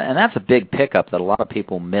 And that's a big pickup that a lot of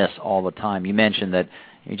people miss all the time. You mentioned that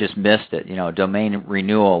you just missed it, domain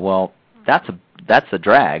renewal. Well, that's a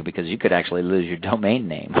drag because you could actually lose your domain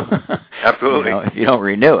name. Absolutely. If you don't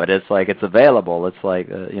renew it, it's like it's available. It's like,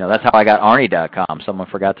 that's how I got Arnie.com. Someone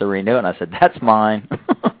forgot to renew it, and I said, that's mine.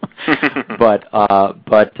 But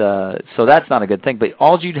so that's not a good thing. But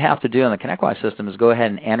all you'd have to do in the ConnectWise system is go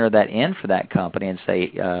ahead and enter that in for that company and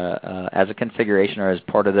say, as a configuration or as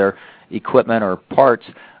part of their equipment or parts,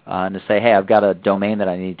 and to say, hey, I've got a domain that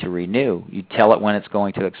I need to renew. You tell it when it's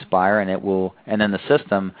going to expire, and then the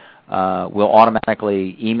system will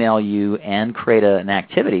automatically email you and create an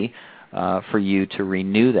activity for you to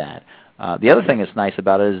renew that. The other thing that's nice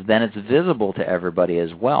about it is then it's visible to everybody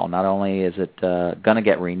as well. Not only is it going to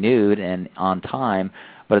get renewed and on time,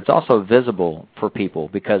 but it's also visible for people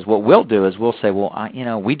because what we'll do is we'll say, well,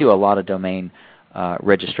 we do a lot of domain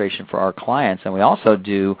registration for our clients, and we also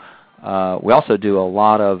do a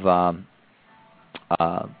lot of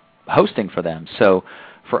hosting for them. So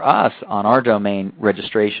for us, on our domain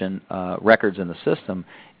registration records in the system,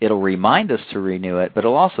 it'll remind us to renew it, but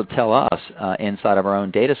it'll also tell us inside of our own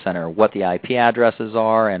data center what the IP addresses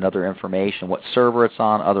are and other information, what server it's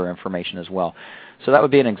on, other information as well. So that would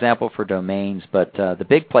be an example for domains, but the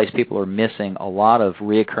big place people are missing a lot of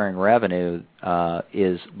reoccurring revenue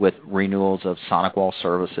is with renewals of SonicWall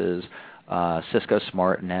services, Cisco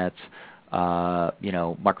SmartNets,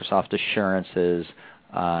 Microsoft Assurances,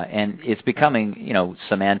 and it's becoming,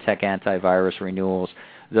 Symantec antivirus renewals.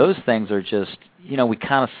 Those things are just, we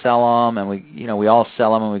kind of sell them, and we all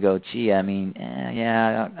sell them, and we go, gee,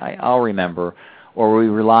 I'll remember. Or we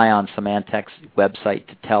rely on Symantec's website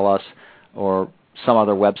to tell us, or some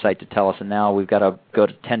other website to tell us, and now we've got to go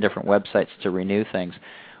to 10 different websites to renew things.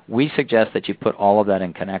 We suggest that you put all of that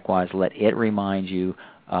in ConnectWise, let it remind you,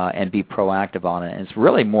 and be proactive on it. And it's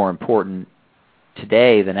really more important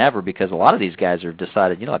today than ever, because a lot of these guys are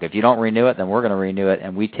decided, look, if you don't renew it, then we're going to renew it,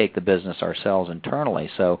 and we take the business ourselves internally.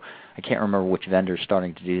 So I can't remember which vendor is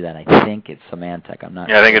starting to do that. I think it's Symantec. I'm not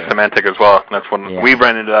sure. I think it's Symantec as well. That's when we've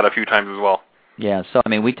run into that a few times as well. Yeah, so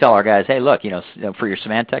we tell our guys, hey, look, for your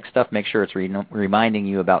Symantec stuff, make sure it's reminding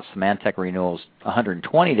you about Symantec renewals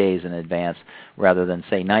 120 days in advance rather than,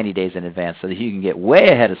 say, 90 days in advance, so that you can get way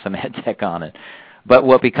ahead of Symantec on it. But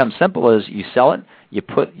what becomes simple is you sell it, you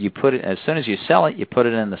put it, as soon as you sell it, you put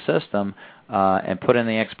it in the system and put in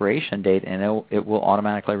the expiration date, and it will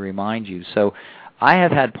automatically remind you. So I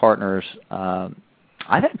have had partners.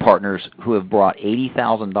 I've had partners who have brought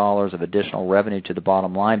 $80,000 of additional revenue to the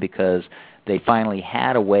bottom line because they finally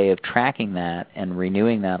had a way of tracking that and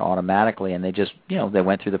renewing that automatically, and they just, they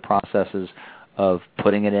went through the processes of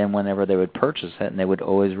putting it in whenever they would purchase it, and they would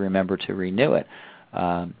always remember to renew it.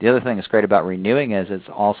 The other thing that's great about renewing is it's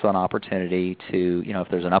also an opportunity to, if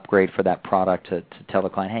there's an upgrade for that product, to tell the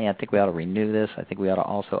client, hey, I think we ought to renew this. I think we ought to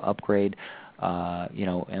also upgrade,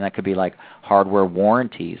 and that could be like hardware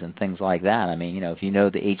warranties and things like that. If you know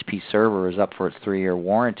the HP server is up for its 3-year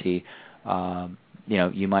warranty,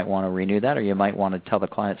 you might want to renew that, or you might want to tell the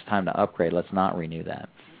client it's time to upgrade. Let's not renew that.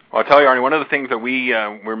 Well, I'll tell you, Arnie, one of the things that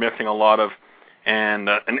we're missing a lot of, and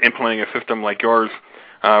implementing a system like yours,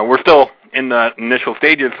 we're still in the initial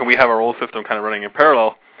stages, so we have our old system kind of running in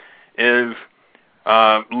parallel, is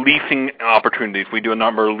leasing opportunities. We do a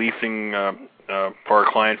number of leasing for our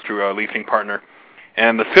clients through a leasing partner.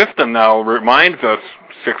 And the system now reminds us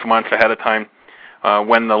 6 months ahead of time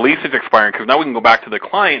when the lease is expiring, because now we can go back to the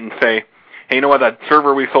client and say, hey, you know what, that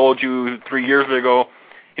server we sold you 3 years ago,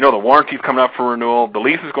 the warranty's coming up for renewal, the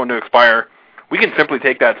lease is going to expire. We can simply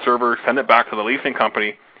take that server, send it back to the leasing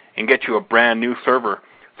company, and get you a brand new server.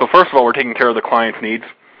 So first of all, we're taking care of the client's needs.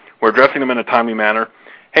 We're addressing them in a timely manner.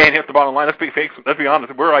 Hey, and here's the bottom line. Let's be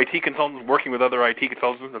honest. We're IT consultants working with other IT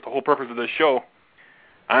consultants. That's the whole purpose of this show.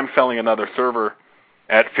 I'm selling another server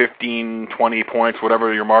at 15, 20 points,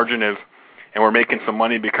 whatever your margin is, and we're making some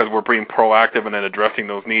money because we're being proactive and then addressing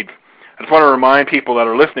those needs. I just want to remind people that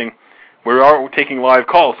are listening, we are taking live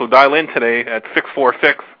calls, so dial in today at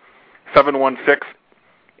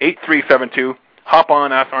 646-716-8372. Hop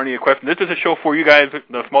on, ask Arnie a question. This is a show for you guys,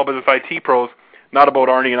 the small business IT pros, not about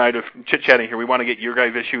Arnie and I just chit-chatting here. We want to get your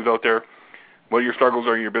guys' issues out there, what your struggles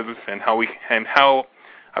are in your business, and how a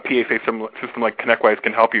PA system like ConnectWise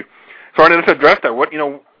can help you. So Arnie, let's address that.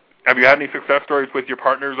 Have you had any success stories with your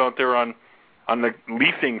partners out there on the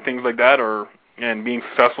leasing, things like that, and being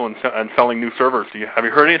successful in selling new servers? Have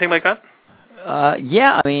you heard anything like that?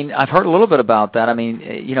 Yeah, I've heard a little bit about that.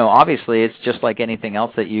 Obviously it's just like anything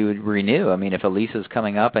else that you would renew. If a lease is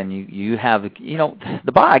coming up and you have,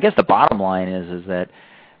 I guess the bottom line is that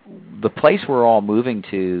the place we're all moving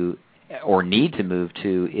to or need to move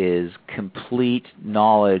to is complete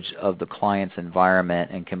knowledge of the client's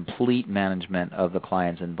environment and complete management of the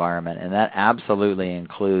client's environment. And that absolutely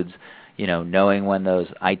includes, knowing when those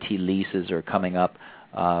IT leases are coming up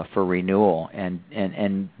for renewal, and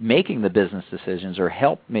making the business decisions, or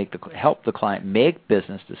help the client make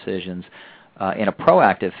business decisions in a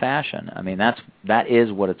proactive fashion. That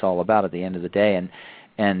is what it's all about at the end of the day.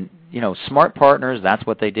 And smart partners, that's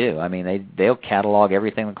what they do. They'll catalog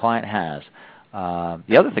everything the client has.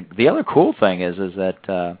 The other cool thing is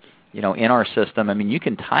that in our system, you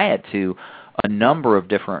can tie it to a number of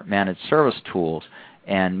different managed service tools.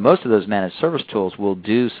 And most of those managed service tools will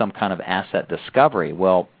do some kind of asset discovery.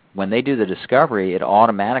 Well, when they do the discovery, it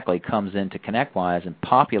automatically comes into ConnectWise and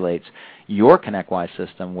populates your ConnectWise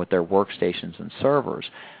system with their workstations and servers.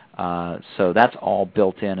 So that's all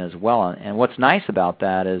built in as well. And what's nice about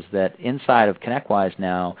that is that inside of ConnectWise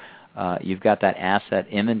now, you've got that asset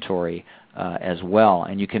inventory as well,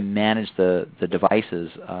 and you can manage the devices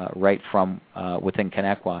right from within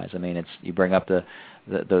ConnectWise. You bring up the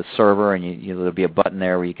server, and there'll be a button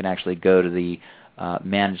there where you can actually go to the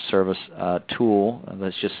managed service tool.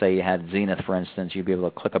 Let's just say you had Zenith, for instance. You'd be able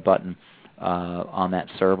to click a button on that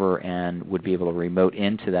server and would be able to remote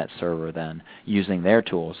into that server then using their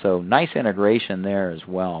tool. So nice integration there as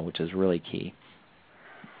well, which is really key.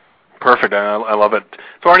 Perfect. I love it.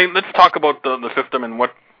 So Arnie, let's talk about the system and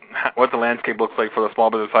what the landscape looks like for the small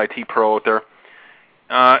business IT pro out there.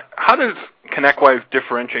 How does ConnectWise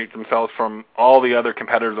differentiate themselves from all the other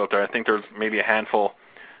competitors out there? I think there's maybe a handful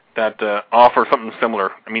that offer something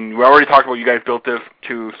similar. We already talked about you guys built this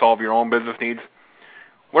to solve your own business needs.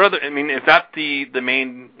 What other? Is that the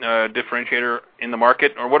main differentiator in the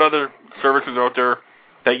market, or what other services out there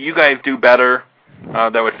that you guys do better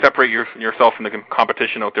that would separate yourself from the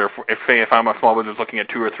competition out there? If I'm a small business looking at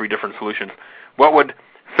 2 or 3 different solutions, what would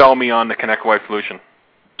sell me on the ConnectWise solution?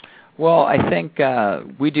 Well, I think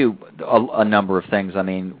we do a number of things. I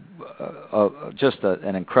mean, just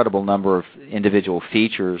an incredible number of individual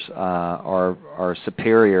features are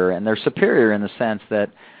superior, and they're superior in the sense that,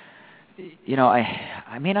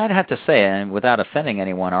 I mean, I'd have to say, and without offending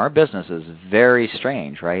anyone, our business is very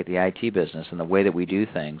strange, right? The IT business and the way that we do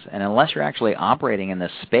things, and unless you're actually operating in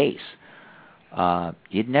this space,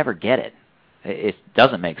 you'd never get it. It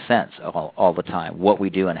doesn't make sense all the time what we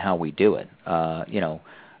do and how we do it.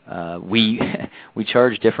 We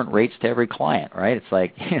charge different rates to every client, right? It's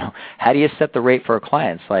like, how do you set the rate for a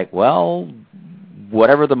client? It's like, well,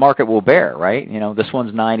 whatever the market will bear, right? This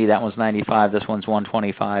one's 90, that one's 95, this one's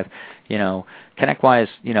 125. ConnectWise,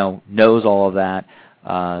 knows all of that.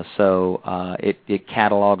 So it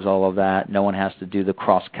catalogs all of that. No one has to do the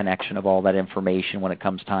cross connection of all that information when it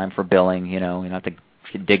comes time for billing. You don't have to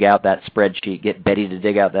dig out that spreadsheet, get Betty to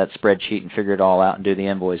dig out that spreadsheet and figure it all out and do the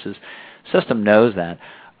invoices. System knows that.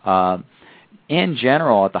 In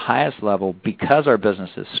general, at the highest level, because our business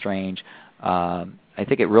is strange, I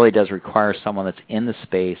think it really does require someone that's in the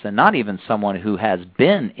space, and not even someone who has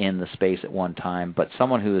been in the space at one time, but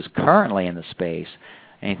someone who is currently in the space.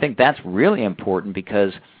 And I think that's really important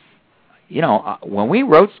because, when we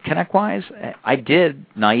wrote ConnectWise, I did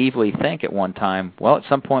naively think at one time, well, at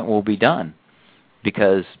some point we'll be done.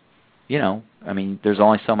 Because, there's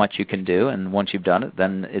only so much you can do, and once you've done it,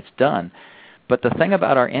 then it's done. But the thing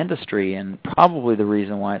about our industry, and probably the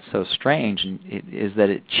reason why it's so strange, is that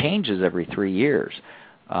it changes every 3 years.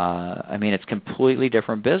 It's completely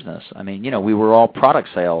different business. We were all product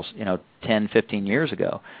sales, 10, 15 years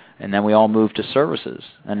ago, and then we all moved to services,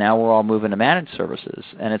 and now we're all moving to managed services,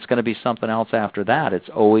 and it's going to be something else after that. It's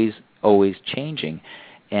always changing.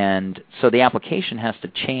 And so the application has to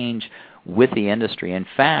change with the industry. In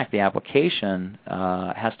fact, the application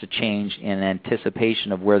has to change in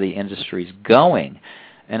anticipation of where the industry is going.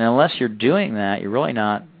 And unless you're doing that, you're really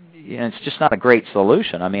not, it's just not a great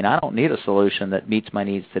solution. I don't need a solution that meets my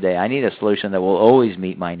needs today. I need a solution that will always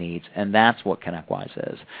meet my needs, and that's what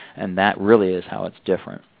ConnectWise is. And that really is how it's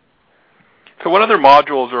different. So what other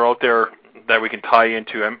modules are out there that we can tie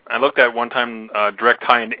into? I looked at one time direct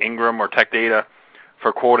tie into Ingram or Tech Data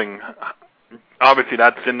for quoting. Obviously,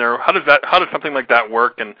 that's in there. How does something like that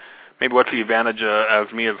work? And maybe what's the advantage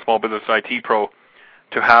as me as a small business IT pro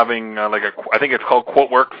to having I think it's called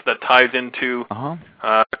QuoteWorks that ties into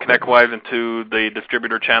ConnectWise into the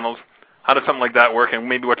distributor channels. How does something like that work? And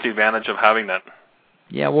maybe what's the advantage of having that?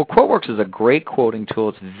 Yeah, well, QuoteWorks is a great quoting tool.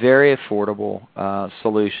 It's a very affordable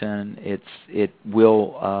solution. It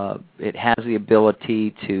has the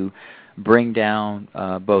ability to bring down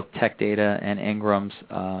both Tech Data and Ingram's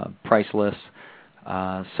price lists.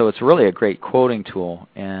 So it's really a great quoting tool,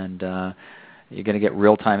 and you're going to get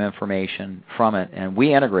real-time information from it. And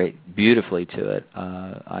we integrate beautifully to it.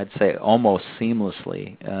 I'd say almost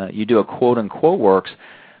seamlessly. You do a quote in QuoteWorks,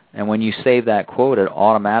 and when you save that quote, it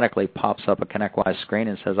automatically pops up a ConnectWise screen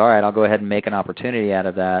and says, all right, I'll go ahead and make an opportunity out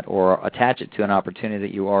of that, or attach it to an opportunity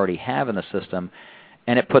that you already have in the system.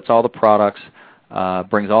 And it puts all the products,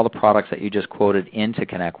 brings all the products that you just quoted into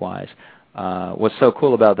ConnectWise. What's so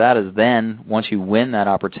cool about that is then, once you win that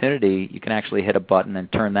opportunity, you can actually hit a button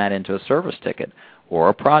and turn that into a service ticket or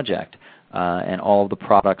a project. And all of the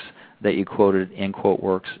products that you quoted in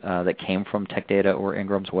QuoteWorks that came from Tech Data or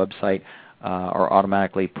Ingram's website are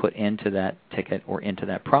automatically put into that ticket or into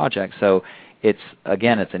that project. So it's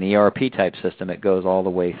an ERP type system. It goes all the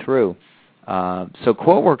way through. So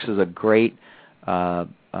QuoteWorks is a great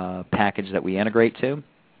package that we integrate to,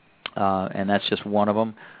 and that's just one of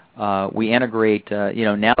them. We integrate,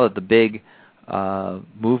 now that the big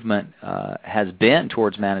movement has been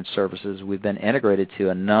towards managed services, we've been integrated to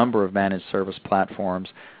a number of managed service platforms.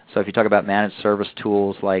 So if you talk about managed service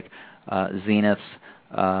tools like Zenith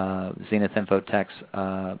Infotech's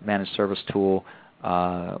managed service tool,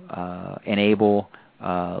 Enable,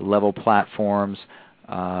 Level Platforms,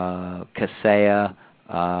 Kaseya.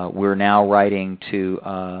 We're now writing to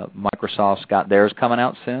Microsoft's got theirs coming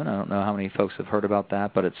out soon. I don't know how many folks have heard about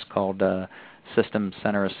that, but it's called System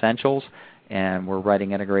Center Essentials, and we're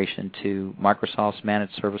writing integration to Microsoft's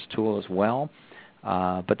managed service tool as well.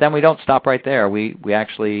 But then we don't stop right there. We've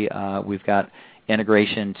got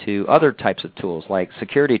integration to other types of tools, like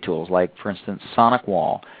security tools, like, for instance,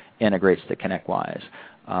 SonicWall integrates to ConnectWise.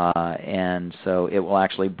 And so it will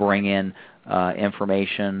actually bring in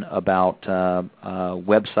information about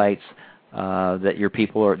websites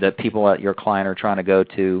that people at your client are trying to go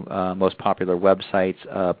to, most popular websites,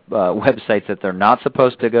 websites that they're not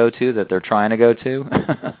supposed to go to, that they're trying to go to.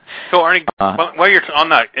 So, Arnie, while you're on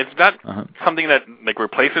that, is that something that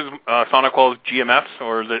replaces SonicWall's GMS,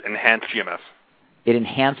 or is it enhanced GMS? It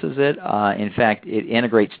enhances it. In fact, it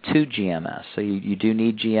integrates to GMS. So you do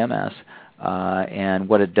need GMS. And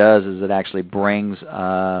what it does is it actually brings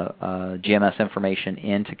GMS information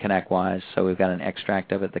into ConnectWise. So we've got an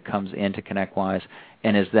extract of it that comes into ConnectWise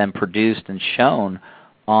and is then produced and shown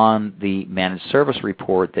on the managed service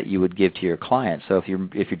report that you would give to your client. So if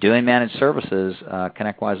you're doing managed services,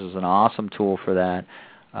 ConnectWise is an awesome tool for that.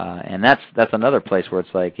 And that's another place where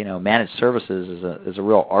it's like, managed services is a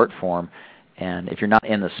real art form. And if you're not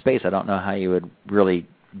in the space, I don't know how you would really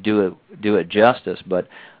do it justice. But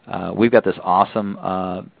we've got this awesome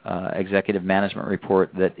executive management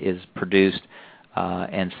report that is produced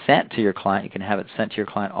and sent to your client. You can have it sent to your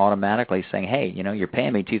client automatically saying, hey, you're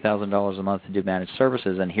paying me $2,000 a month to do managed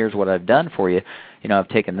services, and here's what I've done for you. I've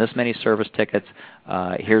taken this many service tickets.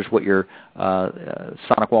 Here's what your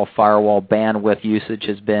SonicWall firewall bandwidth usage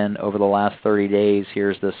has been over the last 30 days.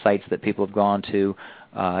 Here's the sites that people have gone to.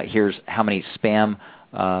 Here's how many spam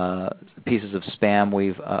pieces of spam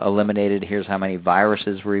we've eliminated. Here's how many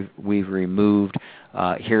viruses we've removed.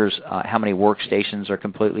 Here's how many workstations are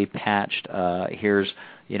completely patched. Here's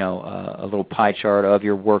a little pie chart of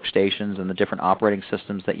your workstations and the different operating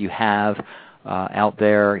systems that you have out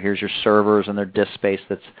there. Here's your servers and their disk space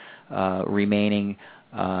that's remaining.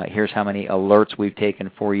 Here's how many alerts we've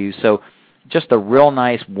taken for you. So just a real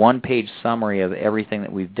nice one-page summary of everything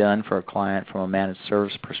that we've done for a client from a managed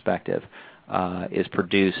service perspective is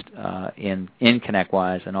produced in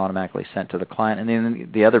ConnectWise and automatically sent to the client. And then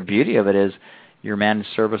the other beauty of it is your managed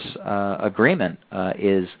service agreement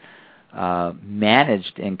is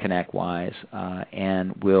managed in ConnectWise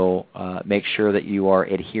and will make sure that you are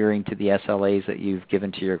adhering to the SLAs that you've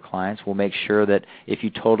given to your clients. We'll make sure that if you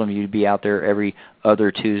told them you'd be out there every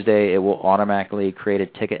other Tuesday, it will automatically create a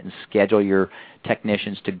ticket and schedule your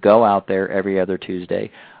technicians to go out there every other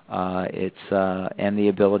Tuesday. And the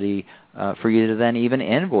ability for you to then even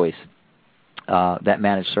invoice that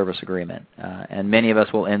managed service agreement. And many of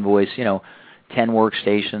us will invoice, 10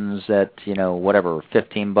 workstations at, whatever,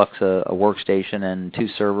 $15 a workstation and 2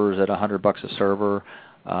 servers at $100 a server,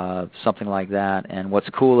 something like that. And what's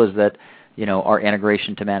cool is that, our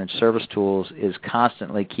integration to managed service tools is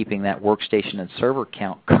constantly keeping that workstation and server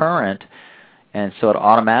count current, and so it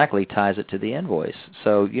automatically ties it to the invoice.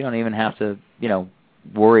 So you don't even have to,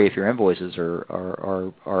 worry if your invoices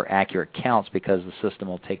are accurate counts, because the system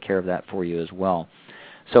will take care of that for you as well.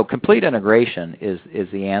 So complete integration is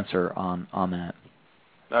the answer on that.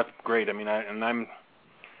 That's great. I mean, I'm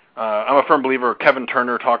a firm believer. Kevin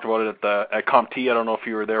Turner talked about it at CompT. I don't know if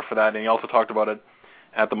you were there for that, and he also talked about it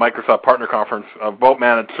at the Microsoft Partner Conference of both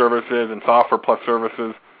managed services and software plus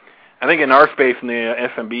services. I think in our space, in the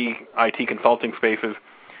SMB IT consulting spaces,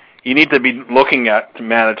 you need to be looking at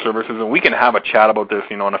managed services, and we can have a chat about this,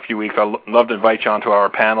 in a few weeks. I'd love to invite you onto our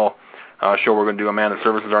panel show we're going to do a managed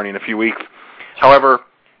services already in a few weeks. However,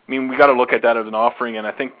 we got to look at that as an offering, and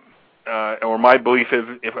I think, or my belief is,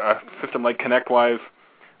 if a system like ConnectWise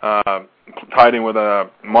tied in with a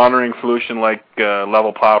monitoring solution like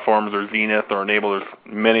Level Platforms or Zenith or Enable, there's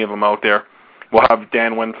many of them out there. We'll have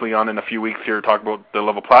Dan Wensley on in a few weeks here to talk about the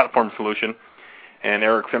Level Platform solution, and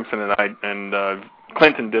Eric Simpson and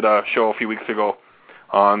Clinton did a show a few weeks ago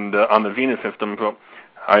on the Zenith system. So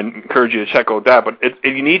I encourage you to check out that. But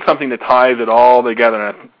you need something that ties it all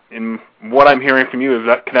together. And what I'm hearing from you is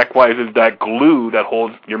that ConnectWise is that glue that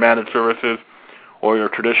holds your managed services or your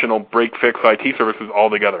traditional break-fix IT services all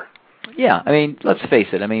together. Yeah, let's face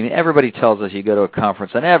it. Everybody tells us, you go to a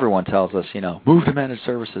conference, and everyone tells us, move to managed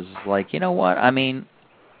services. It's like, you know what?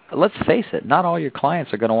 Let's face it. Not all your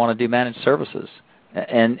clients are going to want to do managed services,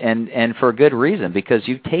 and for a good reason, because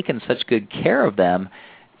you've taken such good care of them.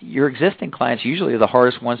 Your existing clients usually are the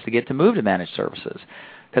hardest ones to get to move to managed services,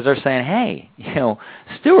 because they're saying, hey,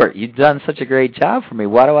 Stuart, you've done such a great job for me.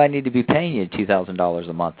 Why do I need to be paying you $2,000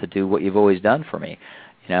 a month to do what you've always done for me?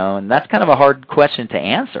 And that's kind of a hard question to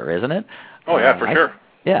answer, isn't it? Oh, yeah, for sure.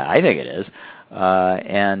 Yeah, I think it is.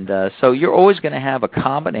 So you're always going to have a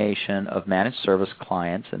combination of managed service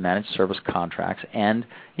clients and managed service contracts and,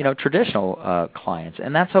 traditional clients.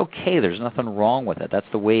 And that's okay. There's nothing wrong with it. That's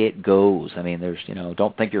the way it goes. There's,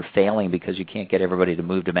 don't think you're failing because you can't get everybody to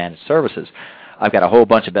move to managed services. I've got a whole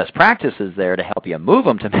bunch of best practices there to help you move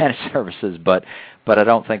them to managed services, but I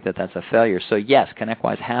don't think that that's a failure. So yes,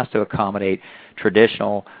 ConnectWise has to accommodate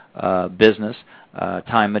traditional business,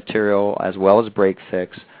 time material, as well as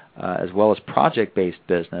break-fix, as well as project-based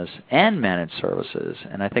business and managed services.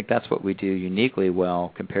 And I think that's what we do uniquely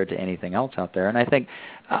well compared to anything else out there. And I think,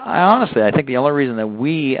 honestly, I think the only reason that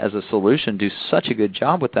we as a solution do such a good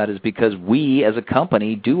job with that is because we as a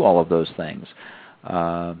company do all of those things.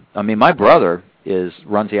 My brother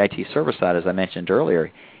runs the IT service side, as I mentioned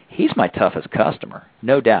earlier. He's my toughest customer,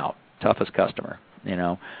 no doubt, toughest customer.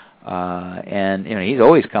 And he's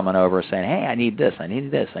always coming over saying, "Hey, I need this, I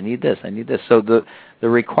need this, I need this, I need this." So the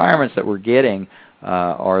requirements that we're getting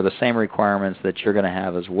are the same requirements that you're going to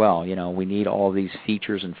have as well. We need all these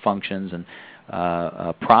features and functions and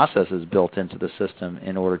processes built into the system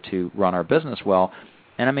in order to run our business well.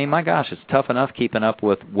 And I mean, my gosh, it's tough enough keeping up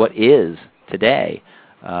with what is today,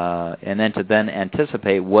 and then to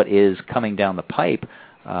anticipate what is coming down the pipe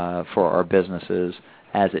for our businesses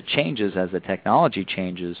as it changes, as the technology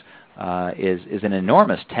changes, is an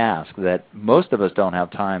enormous task that most of us don't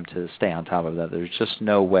have time to stay on top of that. There's just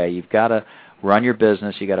no way. You've got to run your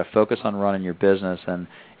business. You've got to focus on running your business, and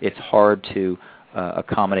it's hard to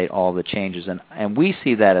accommodate all the changes. And we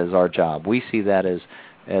see that as our job. We see that as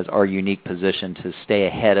our unique position to stay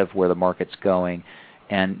ahead of where the market's going.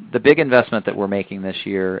 And the big investment that we're making this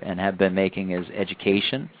year and have been making is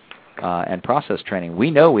education and process training.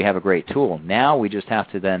 We know we have a great tool. Now we just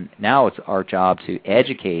have to now it's our job to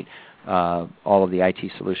educate all of the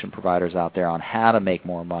IT solution providers out there on how to make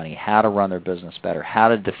more money, how to run their business better, how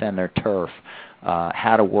to defend their turf,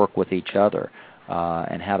 how to work with each other,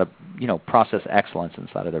 and how to process excellence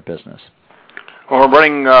inside of their business. Well, we're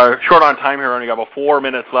running short on time here. Only got about 4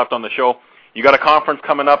 minutes left on the show. You got a conference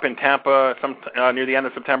coming up in Tampa near the end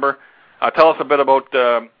of September. Tell us a bit about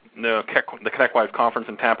the ConnectWise conference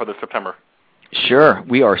in Tampa this September. Sure.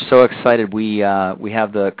 We are so excited. We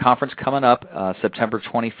have the conference coming up September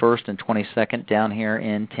 21st and 22nd down here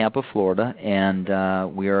in Tampa, Florida, and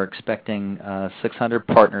we are expecting 600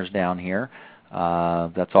 partners down here.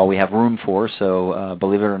 That's all we have room for, so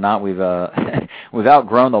believe it or not, we've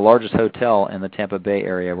outgrown the largest hotel in the Tampa Bay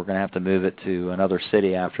area. We're going to have to move it to another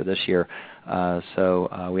city after this year.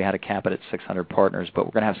 So we had to cap it at 600 partners, but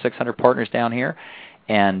we're going to have 600 partners down here.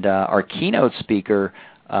 And our keynote speaker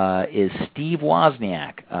is Steve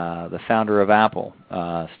Wozniak, the founder of Apple.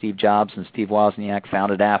 Steve Jobs and Steve Wozniak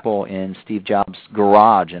founded Apple in Steve Jobs'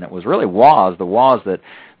 garage, and it was really the Woz that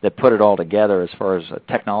put it all together as far as a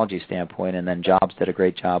technology standpoint, and then Jobs did a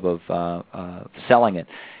great job of selling it.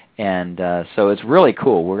 And so it's really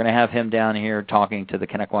cool. We're going to have him down here talking to the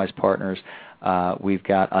ConnectWise partners. We've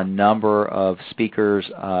got a number of speakers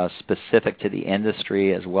specific to the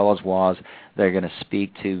industry as well as Woz. They're going to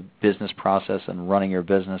speak to business process and running your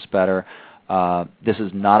business better. This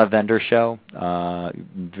is not a vendor show.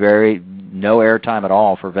 No airtime at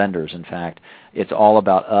all for vendors, in fact. It's all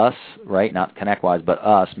about us, right? Not ConnectWise, but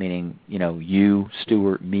us, meaning you,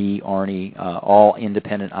 Stuart, me, Arnie, all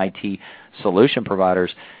independent IT solution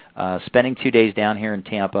providers. Spending 2 days down here in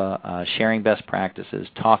Tampa, sharing best practices,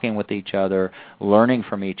 talking with each other, learning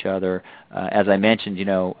from each other. As I mentioned,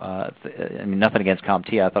 nothing against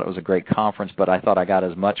CompTIA. I thought it was a great conference, but I thought I got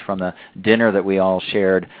as much from the dinner that we all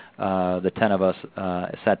shared. The 10 of us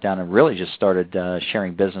sat down and really just started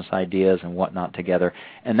sharing business ideas and whatnot together.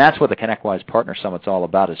 And that's what the ConnectWise Partner Summit's all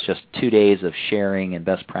about. It's just 2 days of sharing and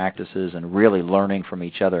best practices and really learning from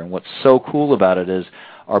each other. And what's so cool about it is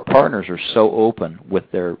our partners are so open with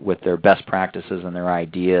their best practices and their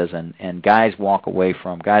ideas, and guys and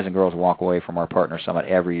girls walk away from our Partner Summit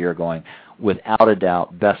every year going, without a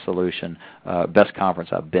doubt, best solution, best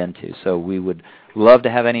conference I've been to. So we would love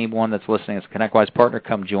to have anyone that's listening as a ConnectWise partner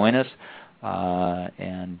come join us,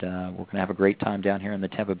 and we're going to have a great time down here in the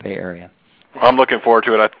Tampa Bay area. I'm looking forward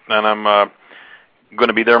to it, and I'm going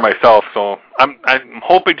to be there myself. So I'm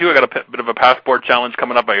hoping to. I got a bit of a passport challenge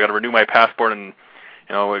coming up. I got to renew my passport, and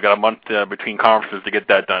we got a month between conferences to get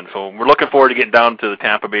that done. So we're looking forward to getting down to the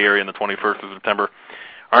Tampa Bay area on the 21st of September.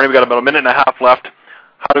 Arnie, we got about a minute and a half left.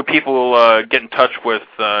 How do people get in touch with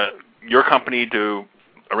your company to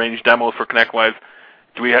arrange demos for ConnectWise?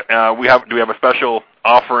 Do we have a special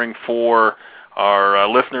offering for our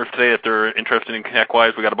listeners today if they're interested in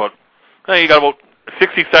ConnectWise? You got about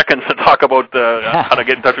 60 seconds to talk about how to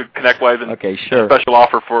get in touch with ConnectWise and okay, sure. A special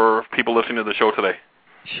offer for people listening to the show today.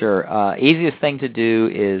 Sure. Easiest thing to do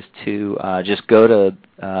is to just go to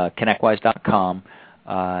ConnectWise.com,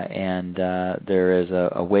 and there is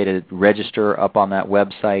a way to register up on that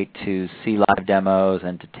website to see live demos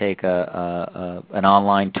and to take an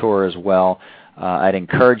online tour as well. I'd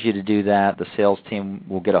encourage you to do that. The sales team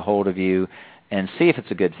will get a hold of you and see if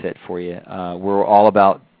it's a good fit for you. We're all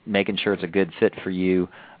about making sure it's a good fit for you,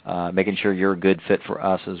 making sure you're a good fit for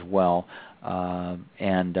us as well. So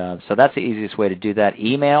that's the easiest way to do that.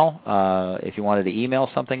 Email, if you wanted to email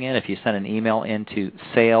something in, if you send an email into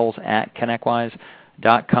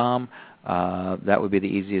sales@connectwise.com, that would be the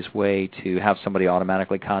easiest way to have somebody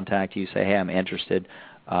automatically contact you, say, hey, I'm interested.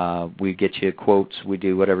 We get you quotes. We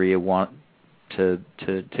do whatever you want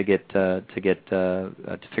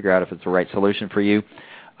figure out if it's the right solution for you.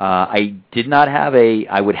 I did not have a.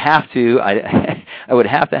 I would have to. I would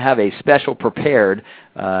have to have a special prepared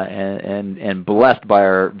and blessed by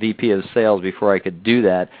our VP of Sales before I could do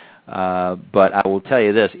that. But I will tell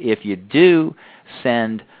you this: if you do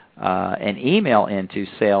send an email into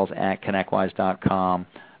sales@connectwise.com,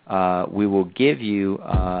 we will give you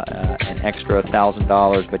an extra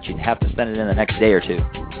 $1,000, but you'd have to send it in the next day or two.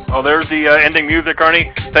 Oh, there's the ending music,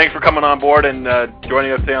 Arnie. Thanks for coming on board and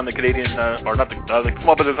joining us today on the Canadian, or not the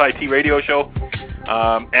Small Business IT Radio Show.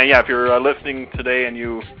 And yeah, if you're listening today and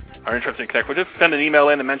you are interested in ConnectWise, just send an email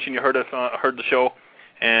in and mention you heard us, heard the show,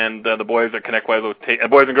 and the boys at ConnectWise will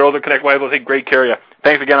boys and girls at ConnectWise will take great care of you.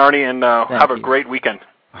 Thanks again, Arnie, and have a great weekend.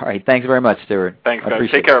 All right, thanks very much, Stuart. Thanks, guys.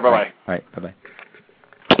 Take care. Bye-bye. All right, bye-bye.